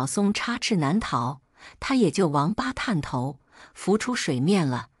易小松插翅难逃，他也就王八探头，浮出水面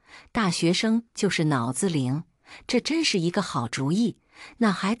了。大学生就是脑子灵，这真是一个好主意。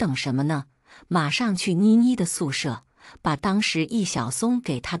那还等什么呢？马上去妮妮的宿舍，把当时易小松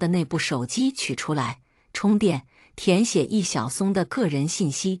给他的那部手机取出来，充电，填写易小松的个人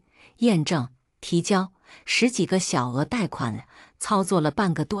信息，验证，提交，10几个小额贷款，操作了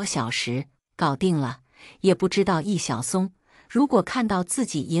半个多小时，搞定了。也不知道易小松如果看到自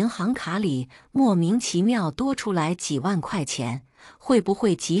己银行卡里莫名其妙多出来几万块钱，会不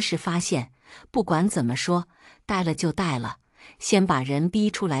会及时发现？不管怎么说，贷了就贷了，先把人逼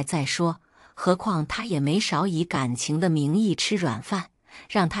出来再说。何况他也没少以感情的名义吃软饭，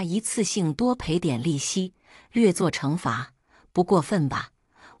让他一次性多赔点利息，略作惩罚，不过分吧？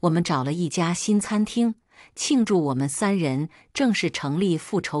我们找了一家新餐厅，庆祝我们3人正式成立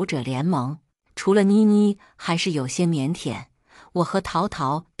复仇者联盟。除了妮妮还是有些腼腆，我和淘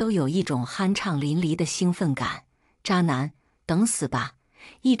淘都有一种酣畅淋漓的兴奋感。渣男，等死吧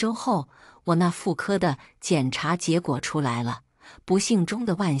！1周后，我那妇科的检查结果出来了，不幸中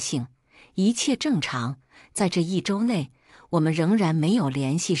的万幸，一切正常。在这1周内，我们仍然没有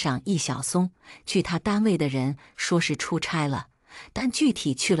联系上易小松。据他单位的人说是出差了，但具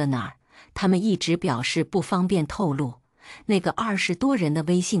体去了哪儿，他们一直表示不方便透露。那个20多人的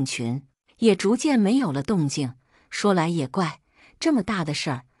微信群也逐渐没有了动静。说来也怪，这么大的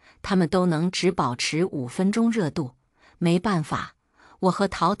事儿，他们都能只保持5分钟热度。没办法，我和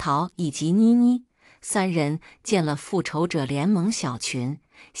淘淘以及妮妮3人建了复仇者联盟小群，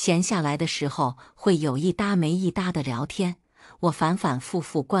闲下来的时候会有一搭没一搭的聊天。我反反复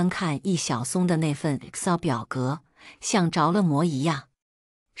复观看易小松的那份 Excel 表格，像着了魔一样。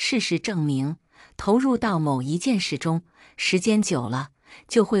事实证明，投入到某一件事中，时间久了，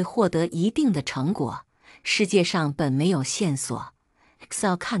就会获得一定的成果。世界上本没有线索，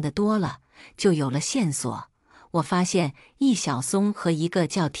 Excel 看得多了，就有了线索。我发现易小松和一个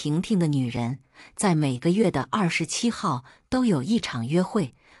叫婷婷的女人，在每个月的27号都有一场约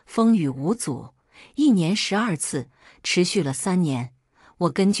会，风雨无阻，1年12次，持续了3年。我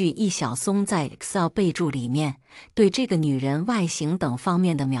根据易小松在 Excel 备注里面对这个女人外形等方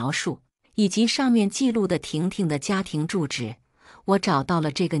面的描述，以及上面记录的婷婷的家庭住址，我找到了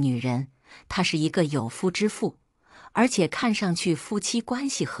这个女人。她是一个有夫之妇，而且看上去夫妻关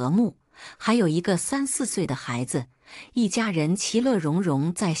系和睦，还有一个3、4岁的孩子，一家人其乐融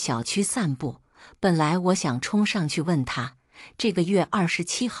融在小区散步。本来我想冲上去问她，这个月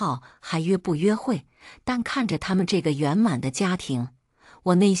27号还约不约会，但看着他们这个圆满的家庭，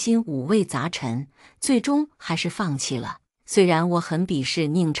我内心五味杂陈，最终还是放弃了。虽然我很鄙视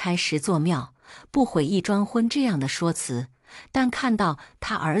宁拆10座庙，不毁一桩婚这样的说辞，但看到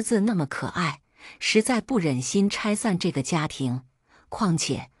他儿子那么可爱，实在不忍心拆散这个家庭。况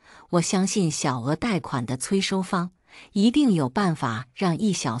且，我相信小额贷款的催收方一定有办法让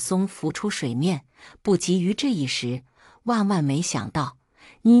易小松浮出水面。不急于这一时，万万没想到，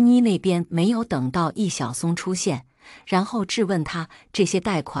妮妮那边没有等到易小松出现，然后质问他这些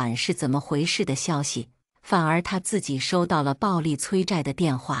贷款是怎么回事的消息，反而他自己收到了暴力催债的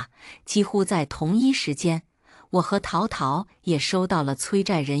电话。几乎在同一时间，我和淘淘也收到了催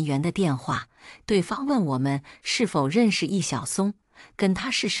债人员的电话，对方问我们是否认识易小松，跟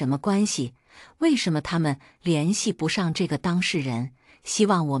他是什么关系，为什么他们联系不上这个当事人，希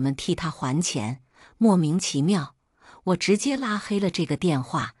望我们替他还钱。莫名其妙，我直接拉黑了这个电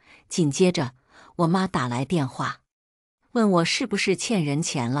话。紧接着，我妈打来电话，问我是不是欠人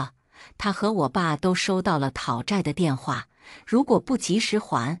钱了。她和我爸都收到了讨债的电话，如果不及时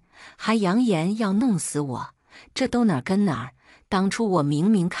还，还扬言要弄死我。这都哪儿跟哪儿？当初我明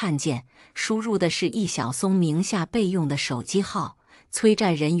明看见输入的是易小松名下备用的手机号，催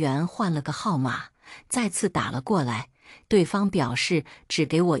债人员换了个号码，再次打了过来。对方表示只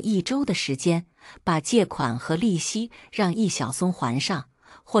给我1周的时间，把借款和利息让易小松还上，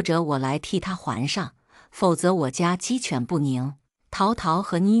或者我来替他还上，否则我家鸡犬不宁。淘淘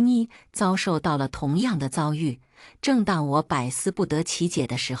和妮妮遭受到了同样的遭遇。正当我百思不得其解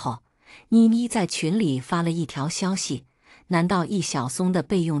的时候，妮妮在群里发了一条消息：难道易小松的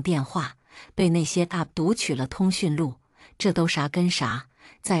备用电话被那些 App 读取了通讯录？这都啥跟啥？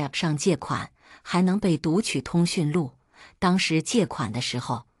在 App 上借款还能被读取通讯录？当时借款的时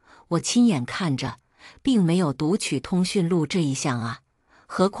候，我亲眼看着，并没有读取通讯录这一项啊。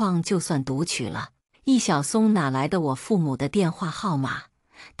何况就算读取了，易小松哪来的我父母的电话号码？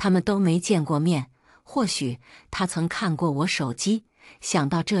他们都没见过面，或许他曾看过我手机。想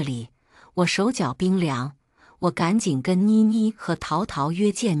到这里，我手脚冰凉。我赶紧跟妮妮和淘淘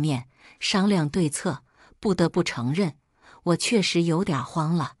约见面，商量对策。不得不承认，我确实有点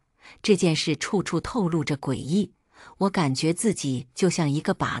慌了。这件事处处透露着诡异，我感觉自己就像一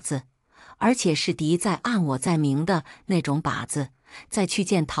个靶子，而且是敌在暗我在明的那种靶子。在去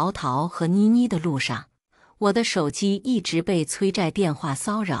见淘淘和妮妮的路上，我的手机一直被催债电话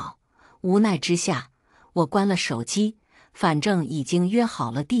骚扰。无奈之下，我关了手机，反正已经约好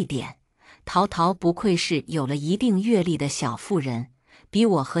了地点。淘淘不愧是有了一定阅历的小妇人，比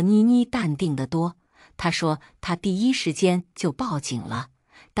我和妮妮淡定得多。她说她第一时间就报警了，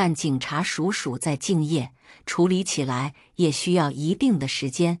但警察叔叔在敬业，处理起来也需要一定的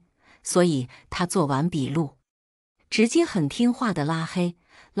时间，所以她做完笔录，直接很听话的拉黑，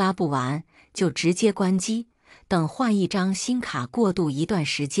拉不完就直接关机，等换一张新卡过渡一段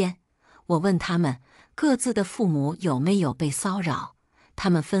时间。我问他们各自的父母有没有被骚扰，他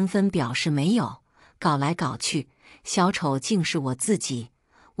们纷纷表示没有。搞来搞去，小丑竟是我自己。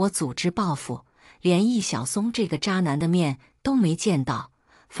我组织报复，连易小松这个渣男的面都没见到，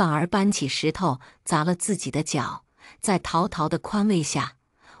反而搬起石头砸了自己的脚。在淘淘的宽慰下，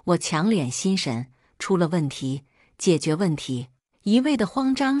我强脸心神，出了问题，解决问题。一味的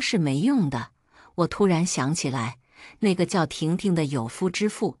慌张是没用的。我突然想起来，那个叫婷婷的有夫之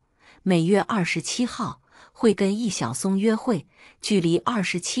妇，每月27号会跟易小松约会，距离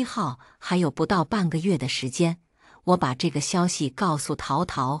27号还有不到半个月的时间。我把这个消息告诉淘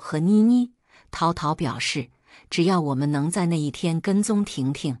淘和妮妮，淘淘表示，只要我们能在那一天跟踪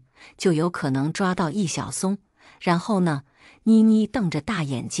婷婷，就有可能抓到易小松。然后呢？妮妮瞪着大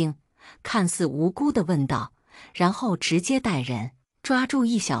眼睛，看似无辜地问道。然后直接带人抓住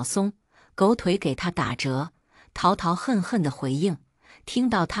易小松，狗腿给他打折。淘淘恨恨地回应。听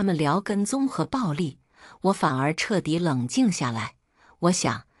到他们聊跟踪和暴力，我反而彻底冷静下来。我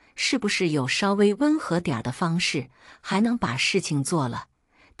想，是不是有稍微温和点的方式，还能把事情做了？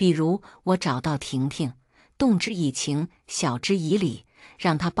比如我找到婷婷，动之以情，晓之以理，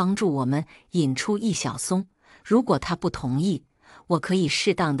让她帮助我们引出易小松。如果她不同意，我可以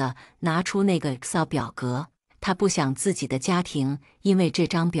适当的拿出那个 Excel 表格。她不想自己的家庭因为这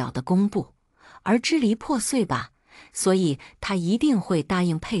张表的公布而支离破碎吧，所以她一定会答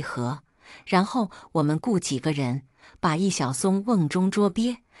应配合。然后我们雇几个人，把易小松瓮中捉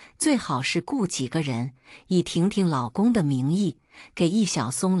鳖，最好是雇几个人，以婷婷老公的名义，给易小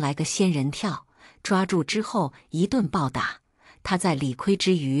松来个仙人跳，抓住之后一顿暴打。他在理亏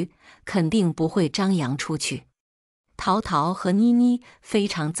之余，肯定不会张扬出去。淘淘和妮妮非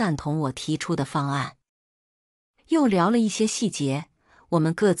常赞同我提出的方案，又聊了一些细节。我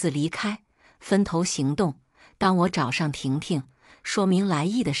们各自离开，分头行动。当我找上婷婷，说明来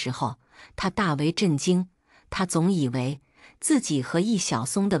意的时候，她大为震惊。她总以为自己和易小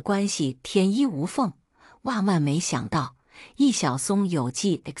松的关系天衣无缝，万万没想到易小松有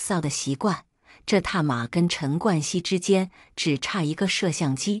记 Excel 的习惯。这踏马跟陈冠希之间只差一个摄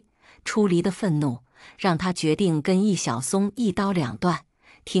像机，出离的愤怒让他决定跟易小松一刀两断。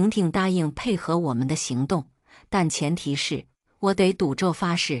婷婷答应配合我们的行动，但前提是我得赌咒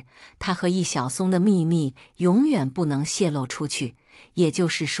发誓，他和易小松的秘密永远不能泄露出去。也就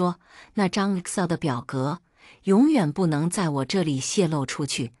是说，那张 Excel 的表格永远不能在我这里泄露出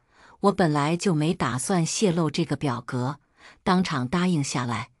去。我本来就没打算泄露这个表格，当场答应下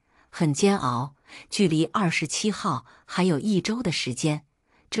来。很煎熬，距离27号还有1周的时间。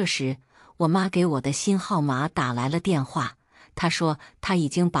这时，我妈给我的新号码打来了电话，她说她已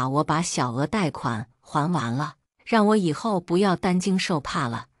经把我小额贷款还完了，让我以后不要担惊受怕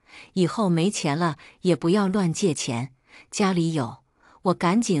了，以后没钱了也不要乱借钱，家里有。我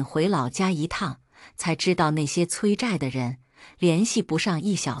赶紧回老家一趟，才知道那些催债的人联系不上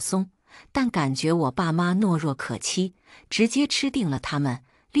易小松，但感觉我爸妈懦弱可欺，直接吃定了他们，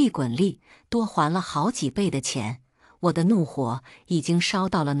利滚利，多还了好几倍的钱。我的怒火已经烧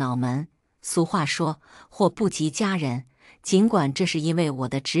到了脑门。俗话说，祸不及家人，尽管这是因为我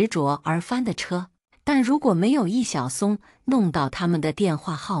的执着而翻的车，但如果没有易小松弄到他们的电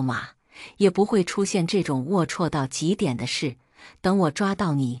话号码，也不会出现这种龌龊到极点的事。等我抓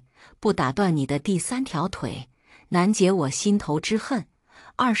到你，不打断你的第3条腿，难解我心头之恨。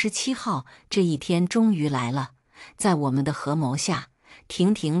27号这一天终于来了，在我们的合谋下，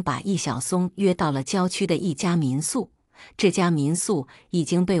婷婷把易小松约到了郊区的一家民宿。这家民宿已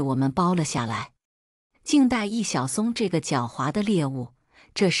经被我们包了下来，静待易小松这个狡猾的猎物。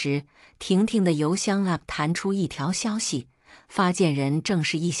这时，婷婷的邮箱弹出一条消息，发件人正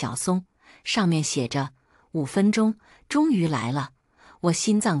是易小松，上面写着5分钟，终于来了。我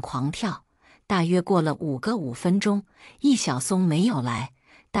心脏狂跳。大约过了5个5分钟，易小松没有来。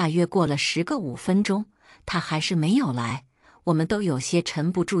大约过了10个5分钟，他还是没有来。我们都有些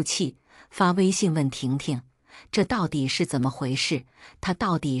沉不住气，发微信问婷婷，这到底是怎么回事？他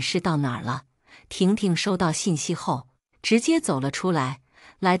到底是到哪儿了？婷婷收到信息后，直接走了出来，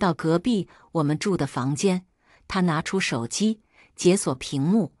来到隔壁我们住的房间。她拿出手机，解锁屏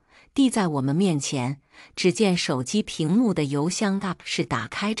幕，递在我们面前。只见手机屏幕的邮箱 App 是打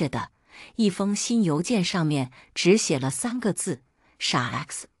开着的，一封新邮件上面只写了3个字：傻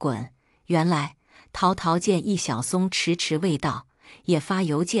X 滚。原来淘淘见易小松迟迟未到，也发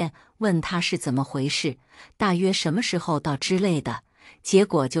邮件问他是怎么回事，大约什么时候到之类的，结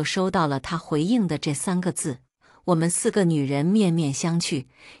果就收到了他回应的这3个字。我们4个女人面面相觑，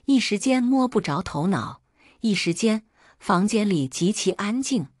一时间摸不着头脑。一时间，房间里极其安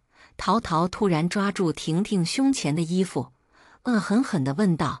静。淘淘突然抓住婷婷胸前的衣服，恶狠狠地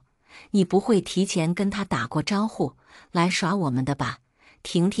问道：“你不会提前跟他打过招呼，来耍我们的吧？”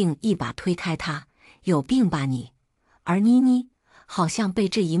婷婷一把推开他：“有病吧你！”而妮妮好像被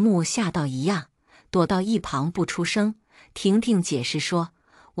这一幕吓到一样，躲到一旁不出声。婷婷解释说：“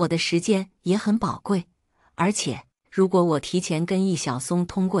我的时间也很宝贵，而且如果我提前跟易小松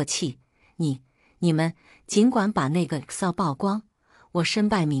通过气，你们尽管把那个 Excel 曝光，我身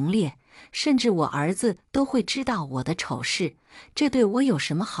败名裂，甚至我儿子都会知道我的丑事，这对我有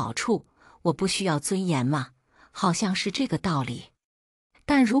什么好处？我不需要尊严吗？好像是这个道理。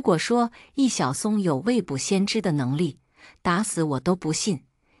但如果说易小松有未卜先知的能力，打死我都不信，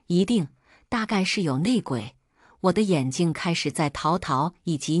一定，大概是有内鬼。”我的眼睛开始在淘淘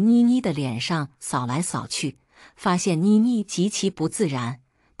以及妮妮的脸上扫来扫去，发现妮妮极其不自然，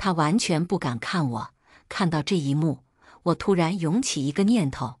她完全不敢看我。看到这一幕，我突然涌起一个念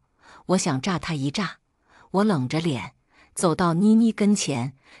头，我想炸她一炸。我冷着脸走到妮妮跟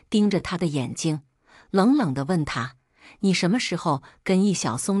前，盯着她的眼睛，冷冷地问她：“你什么时候跟易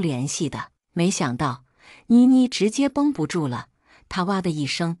小松联系的？”没想到妮妮直接绷不住了，她哇的一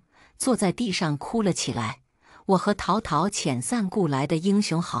声坐在地上哭了起来。我和淘淘遣散故来的英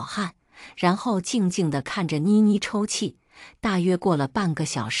雄好汉，然后静静地看着妮妮抽泣。大约过了半个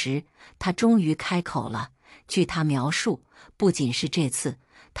小时，她终于开口了。据她描述，不仅是这次，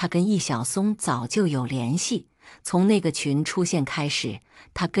她跟易小松早就有联系。从那个群出现开始，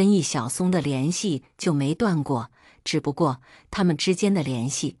她跟易小松的联系就没断过。只不过他们之间的联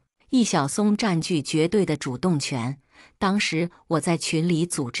系，易小松占据绝对的主动权。当时我在群里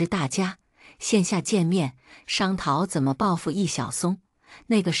组织大家线下见面，商讨怎么报复易小松。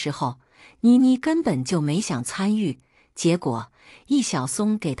那个时候，妮妮根本就没想参与。结果，易小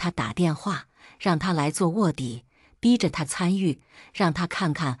松给她打电话，让她来做卧底，逼着她参与，让她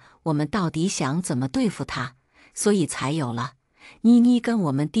看看我们到底想怎么对付她。所以才有了妮妮跟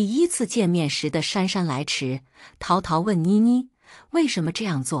我们第一次见面时的姗姗来迟。淘淘问妮妮为什么这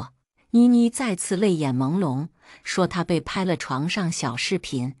样做，妮妮再次泪眼朦胧，说她被拍了床上小视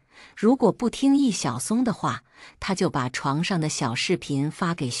频。如果不听易小松的话，他就把床上的小视频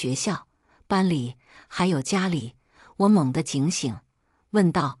发给学校、班里，还有家里。我猛地警醒，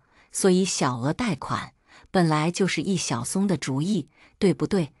问道：“所以小额贷款本来就是易小松的主意，对不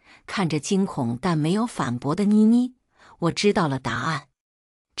对？”看着惊恐但没有反驳的妮妮，我知道了答案。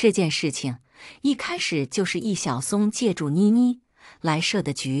这件事情一开始就是易小松借助妮妮来设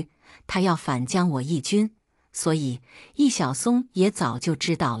的局，他要反将我一军，所以易小松也早就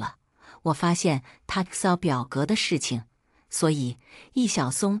知道了。我发现他 Excel 表格的事情，所以易小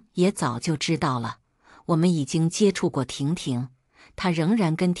松也早就知道了。我们已经接触过婷婷，她仍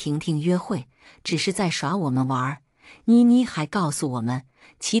然跟婷婷约会，只是在耍我们玩。妮妮还告诉我们，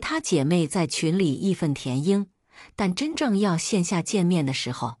其他姐妹在群里义愤填膺，但真正要线下见面的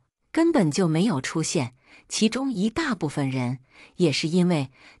时候，根本就没有出现。其中一大部分人也是因为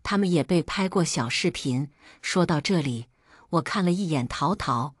他们也被拍过小视频。说到这里，我看了一眼淘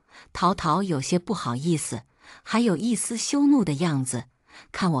淘，淘淘有些不好意思，还有一丝羞怒的样子。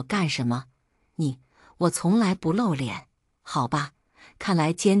看我干什么？我从来不露脸，好吧？看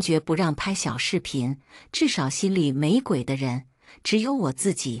来坚决不让拍小视频，至少心里没鬼的人只有我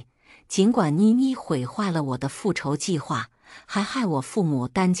自己。尽管妮妮毁坏了我的复仇计划，还害我父母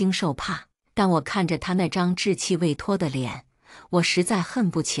担惊受怕，但我看着她那张稚气未脱的脸，我实在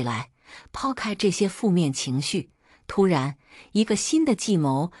恨不起来。抛开这些负面情绪，突然一个新的计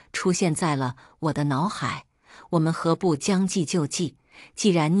谋出现在了我的脑海。我们何不将计就计？既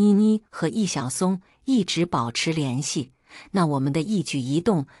然妮妮和易小松一直保持联系，那我们的一举一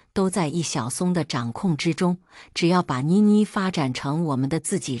动都在易小松的掌控之中。只要把妮妮发展成我们的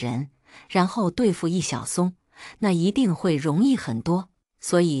自己人，然后对付易小松，那一定会容易很多。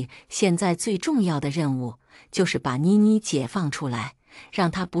所以现在最重要的任务就是把妮妮解放出来，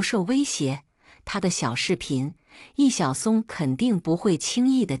让她不受威胁。她的小视频，易小松肯定不会轻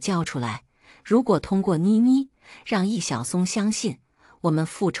易地交出来。如果通过妮妮让易小松相信我们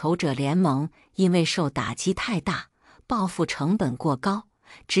复仇者联盟因为受打击太大，报复成本过高，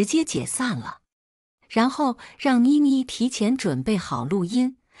直接解散了，然后让妮妮提前准备好录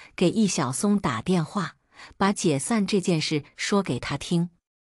音，给易小松打电话，把解散这件事说给他听。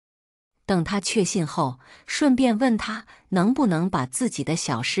等他确信后，顺便问他能不能把自己的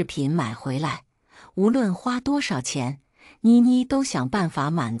小视频买回来，无论花多少钱，妮妮都想办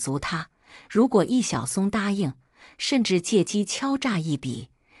法满足他。如果易小松答应，甚至借机敲诈一笔，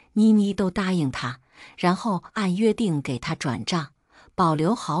妮妮都答应他，然后按约定给他转账，保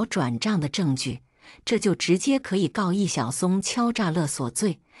留好转账的证据，这就直接可以告易小松敲诈勒索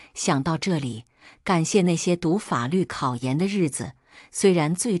罪。想到这里，感谢那些读法律考研的日子，虽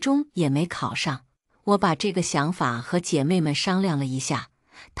然最终也没考上，我把这个想法和姐妹们商量了一下，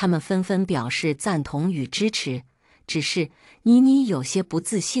她们纷纷表示赞同与支持。只是妮妮有些不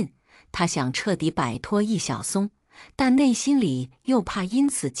自信，她想彻底摆脱易小松，但内心里又怕因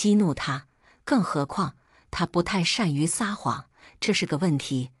此激怒他，更何况他不太善于撒谎，这是个问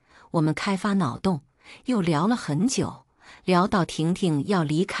题。我们开发脑洞，又聊了很久，聊到婷婷要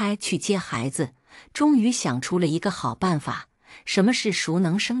离开去接孩子，终于想出了一个好办法。什么是熟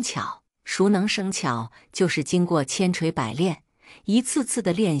能生巧？熟能生巧就是经过千锤百炼，一次次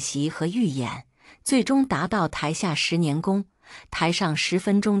的练习和预演，最终达到台下10年功，台上10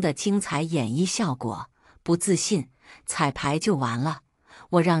分钟的精彩演绎效果。不自信，彩排就完了。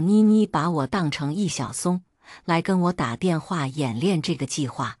我让妮妮把我当成易小松，来跟我打电话演练这个计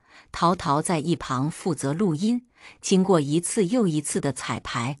划。淘淘在一旁负责录音。经过一次又一次的彩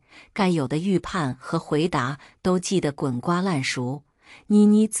排，该有的预判和回答都记得滚瓜烂熟。妮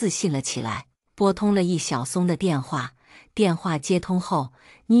妮自信了起来，拨通了易小松的电话。电话接通后，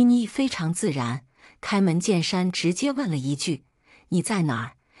妮妮非常自然，开门见山直接问了一句：“你在哪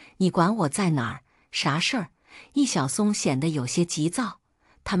儿？你管我在哪儿？啥事儿？”易小松显得有些急躁：“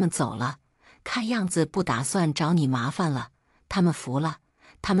他们走了，看样子不打算找你麻烦了。他们服了，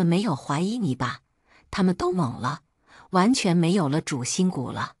他们没有怀疑你吧？他们都懵了，完全没有了主心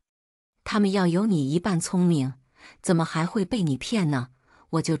骨了。他们要有你一半聪明，怎么还会被你骗呢？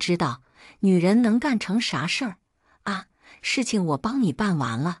我就知道，女人能干成啥事儿啊！事情我帮你办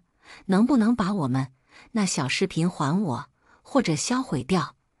完了，能不能把我们那小视频还我，或者销毁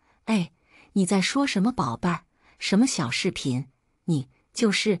掉？”“哎，你在说什么，宝贝儿？什么小视频？你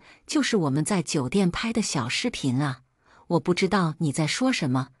就是我们在酒店拍的小视频啊！我不知道你在说什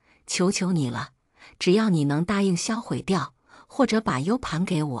么，求求你了，只要你能答应销毁掉，或者把 U 盘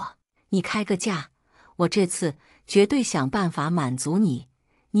给我，你开个价，我这次绝对想办法满足你。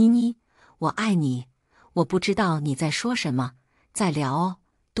妮妮，我爱你。我不知道你在说什么，再聊哦。”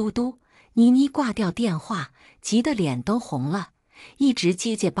嘟嘟，妮妮挂掉电话，急得脸都红了，一直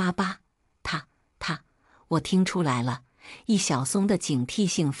结结巴巴。我听出来了，易小松的警惕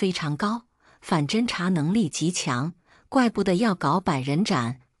性非常高，反侦查能力极强，怪不得要搞百人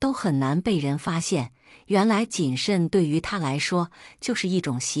斩都很难被人发现。原来谨慎对于他来说就是一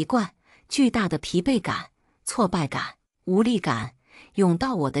种习惯，巨大的疲惫感、挫败感。无力感涌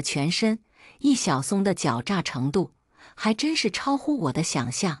到我的全身，易小松的狡诈程度还真是超乎我的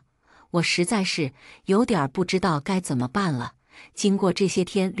想象，我实在是有点不知道该怎么办了。经过这些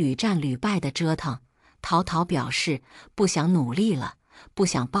天屡战屡败的折腾，陶陶表示不想努力了，不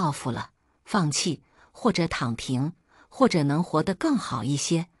想报复了，放弃或者躺平，或者能活得更好一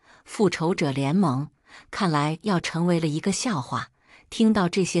些。复仇者联盟看来要成为了一个笑话。听到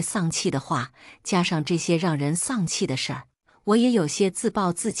这些丧气的话，加上这些让人丧气的事儿，我也有些自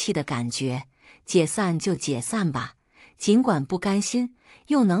暴自弃的感觉。解散就解散吧，尽管不甘心，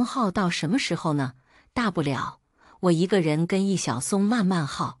又能耗到什么时候呢？大不了我一个人跟易小松慢慢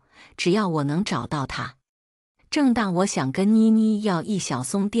耗，只要我能找到他。正当我想跟妮妮要易小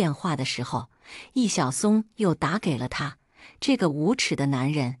松电话的时候，易小松又打给了他。这个无耻的男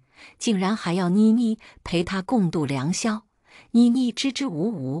人竟然还要妮妮陪他共度良宵。妮妮支支吾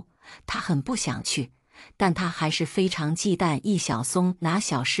吾，她很不想去，但她还是非常忌惮易小松拿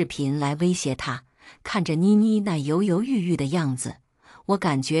小视频来威胁她。看着妮妮那犹犹豫豫的样子，我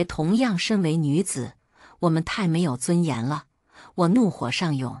感觉同样身为女子，我们太没有尊严了。我怒火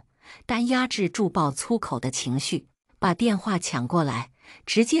上涌，但压制住爆粗口的情绪，把电话抢过来，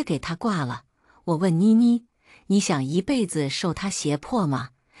直接给她挂了。我问妮妮：“你想一辈子受他胁迫吗？”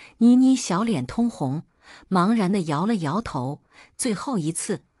妮妮小脸通红，茫然地摇了摇头。最后一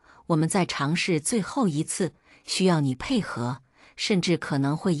次，我们再尝试最后一次，需要你配合，甚至可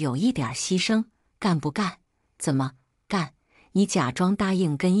能会有一点牺牲，干不干？怎么干？你假装答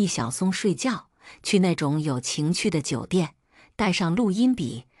应跟易小松睡觉，去那种有情趣的酒店，带上录音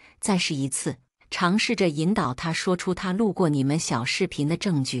笔，再试一次，尝试着引导他说出他录过你们小视频的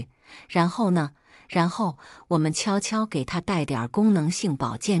证据。然后呢？然后我们悄悄给他带点功能性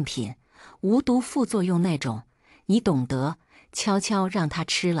保健品，无毒副作用那种，你懂得，悄悄让他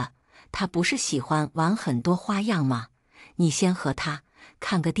吃了。他不是喜欢玩很多花样吗？你先和他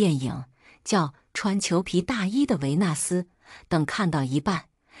看个电影，叫《穿裘皮大衣的维纳斯》，等看到一半，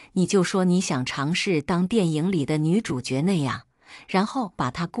你就说你想尝试当电影里的女主角那样，然后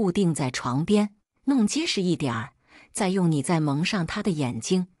把他固定在床边，弄结实一点儿，再用你再蒙上他的眼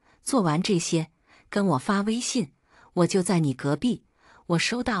睛。做完这些，跟我发微信，我就在你隔壁，我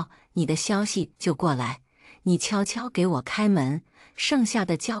收到你的消息就过来，你悄悄给我开门，剩下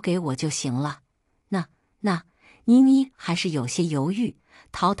的交给我就行了。那，妮妮还是有些犹豫，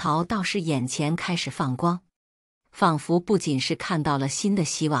陶陶倒是眼前开始放光，仿佛不仅是看到了新的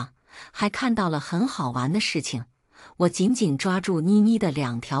希望，还看到了很好玩的事情。我紧紧抓住妮妮的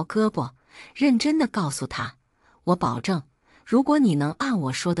两条胳膊，认真地告诉她，我保证，如果你能按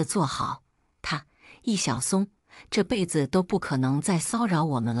我说的做好，易小松这辈子都不可能再骚扰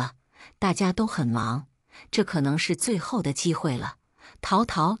我们了。大家都很忙，这可能是最后的机会了。陶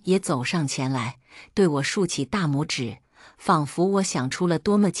陶也走上前来，对我竖起大拇指，仿佛我想出了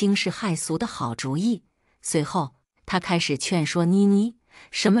多么惊世骇俗的好主意。随后，他开始劝说妮妮，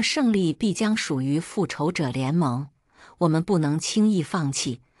什么胜利必将属于复仇者联盟，我们不能轻易放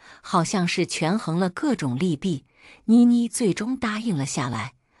弃，好像是权衡了各种利弊，妮妮最终答应了下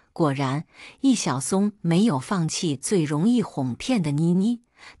来。果然，易小松没有放弃最容易哄骗的妮妮，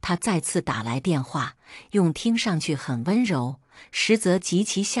他再次打来电话，用听上去很温柔，实则极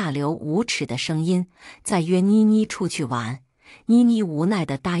其下流无耻的声音，再约妮妮出去玩。妮妮无奈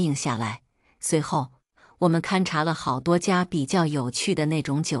地答应下来。随后，我们勘察了好多家比较有趣的那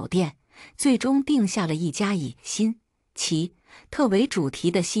种酒店，最终定下了一家以新、奇、特为主题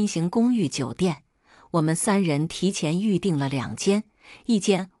的新型公寓酒店。我们三人提前预定了2间，一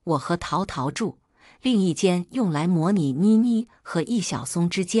间我和陶陶住，另一间用来模拟妮妮和易小松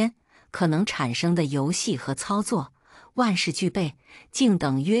之间可能产生的游戏和操作。万事俱备，静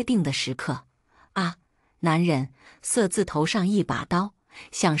等约定的时刻。啊，男人色字头上一把刀，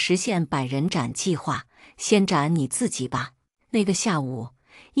想实现百人斩计划，先斩你自己吧。那个下午，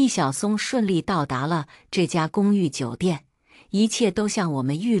易小松顺利到达了这家公寓酒店，一切都像我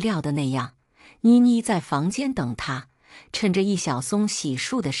们预料的那样。妮妮在房间等他，趁着易小松洗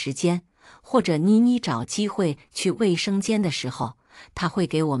漱的时间，或者妮妮找机会去卫生间的时候，他会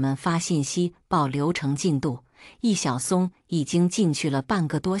给我们发信息报流程进度。易小松已经进去了半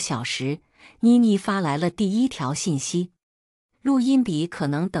个多小时，妮妮发来了第一条信息：录音笔可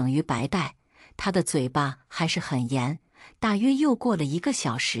能等于白带。他的嘴巴还是很严。大约又过了1个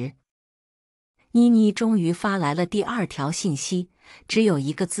小时，妮妮终于发来了第2条信息，只有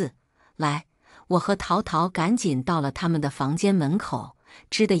1个字：来。我和陶陶赶紧到了他们的房间门口，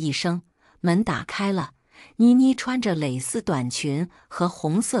吱的一声，门打开了。妮妮穿着蕾丝短裙和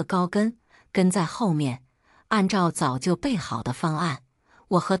红色高跟，跟在后面。按照早就备好的方案，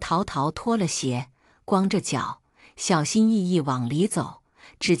我和陶陶脱了鞋，光着脚，小心翼翼往里走，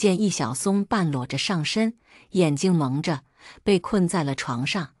只见易小松半裸着上身，眼睛蒙着，被困在了床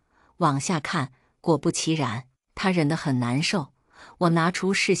上。往下看，果不其然，他忍得很难受。我拿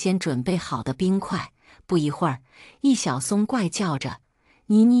出事先准备好的冰块，不一会儿，易小松怪叫着：“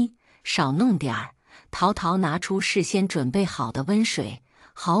妮妮，少弄点儿。”陶陶拿出事先准备好的温水，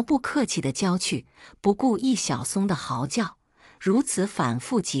毫不客气地浇去，不顾易小松的嚎叫。如此反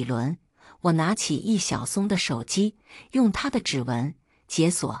复几轮，我拿起易小松的手机，用他的指纹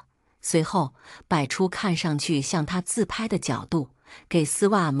解锁，随后摆出看上去像他自拍的角度，给丝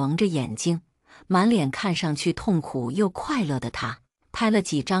袜蒙着眼睛，满脸看上去痛苦又快乐的他，拍了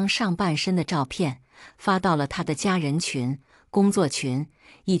几张上半身的照片，发到了他的家人群、工作群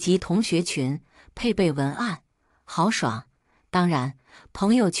以及同学群，配备文案：豪爽。当然，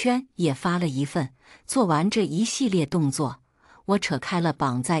朋友圈也发了一份。做完这一系列动作，我扯开了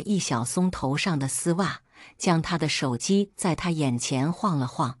绑在易小松头上的丝袜，将他的手机在他眼前晃了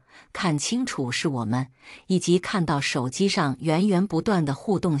晃，看清楚是我们，以及看到手机上源源不断的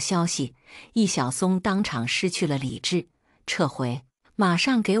互动消息。易小松当场失去了理智，撤回，马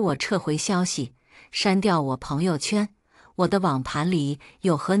上给我撤回消息，删掉我朋友圈。我的网盘里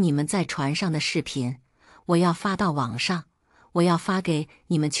有和你们在船上的视频，我要发到网上，我要发给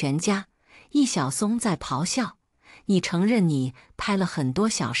你们全家。易小松在咆哮：“你承认你拍了很多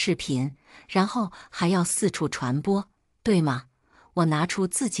小视频，然后还要四处传播，对吗？”我拿出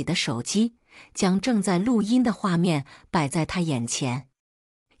自己的手机，将正在录音的画面摆在他眼前。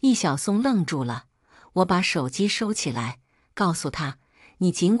易小松愣住了，我把手机收起来，告诉他：“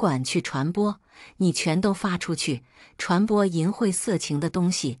你尽管去传播，你全都发出去。传播淫秽色情的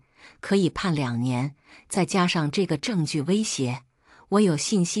东西，可以判2年，再加上这个证据威胁，我有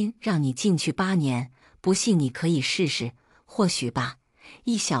信心让你进去8年。不信你可以试试，或许吧。”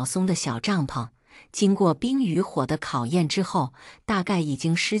易小松的小帐篷，经过冰与火的考验之后，大概已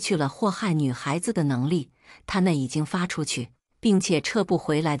经失去了祸害女孩子的能力。他那已经发出去，并且撤不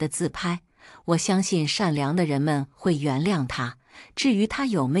回来的自拍，我相信善良的人们会原谅他。至于他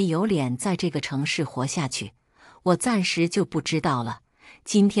有没有脸在这个城市活下去，我暂时就不知道了。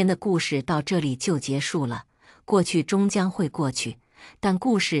今天的故事到这里就结束了。过去终将会过去，但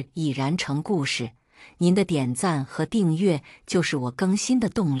故事已然成故事。您的点赞和订阅就是我更新的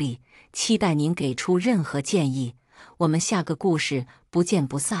动力，期待您给出任何建议。我们下个故事不见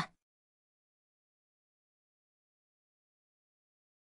不散。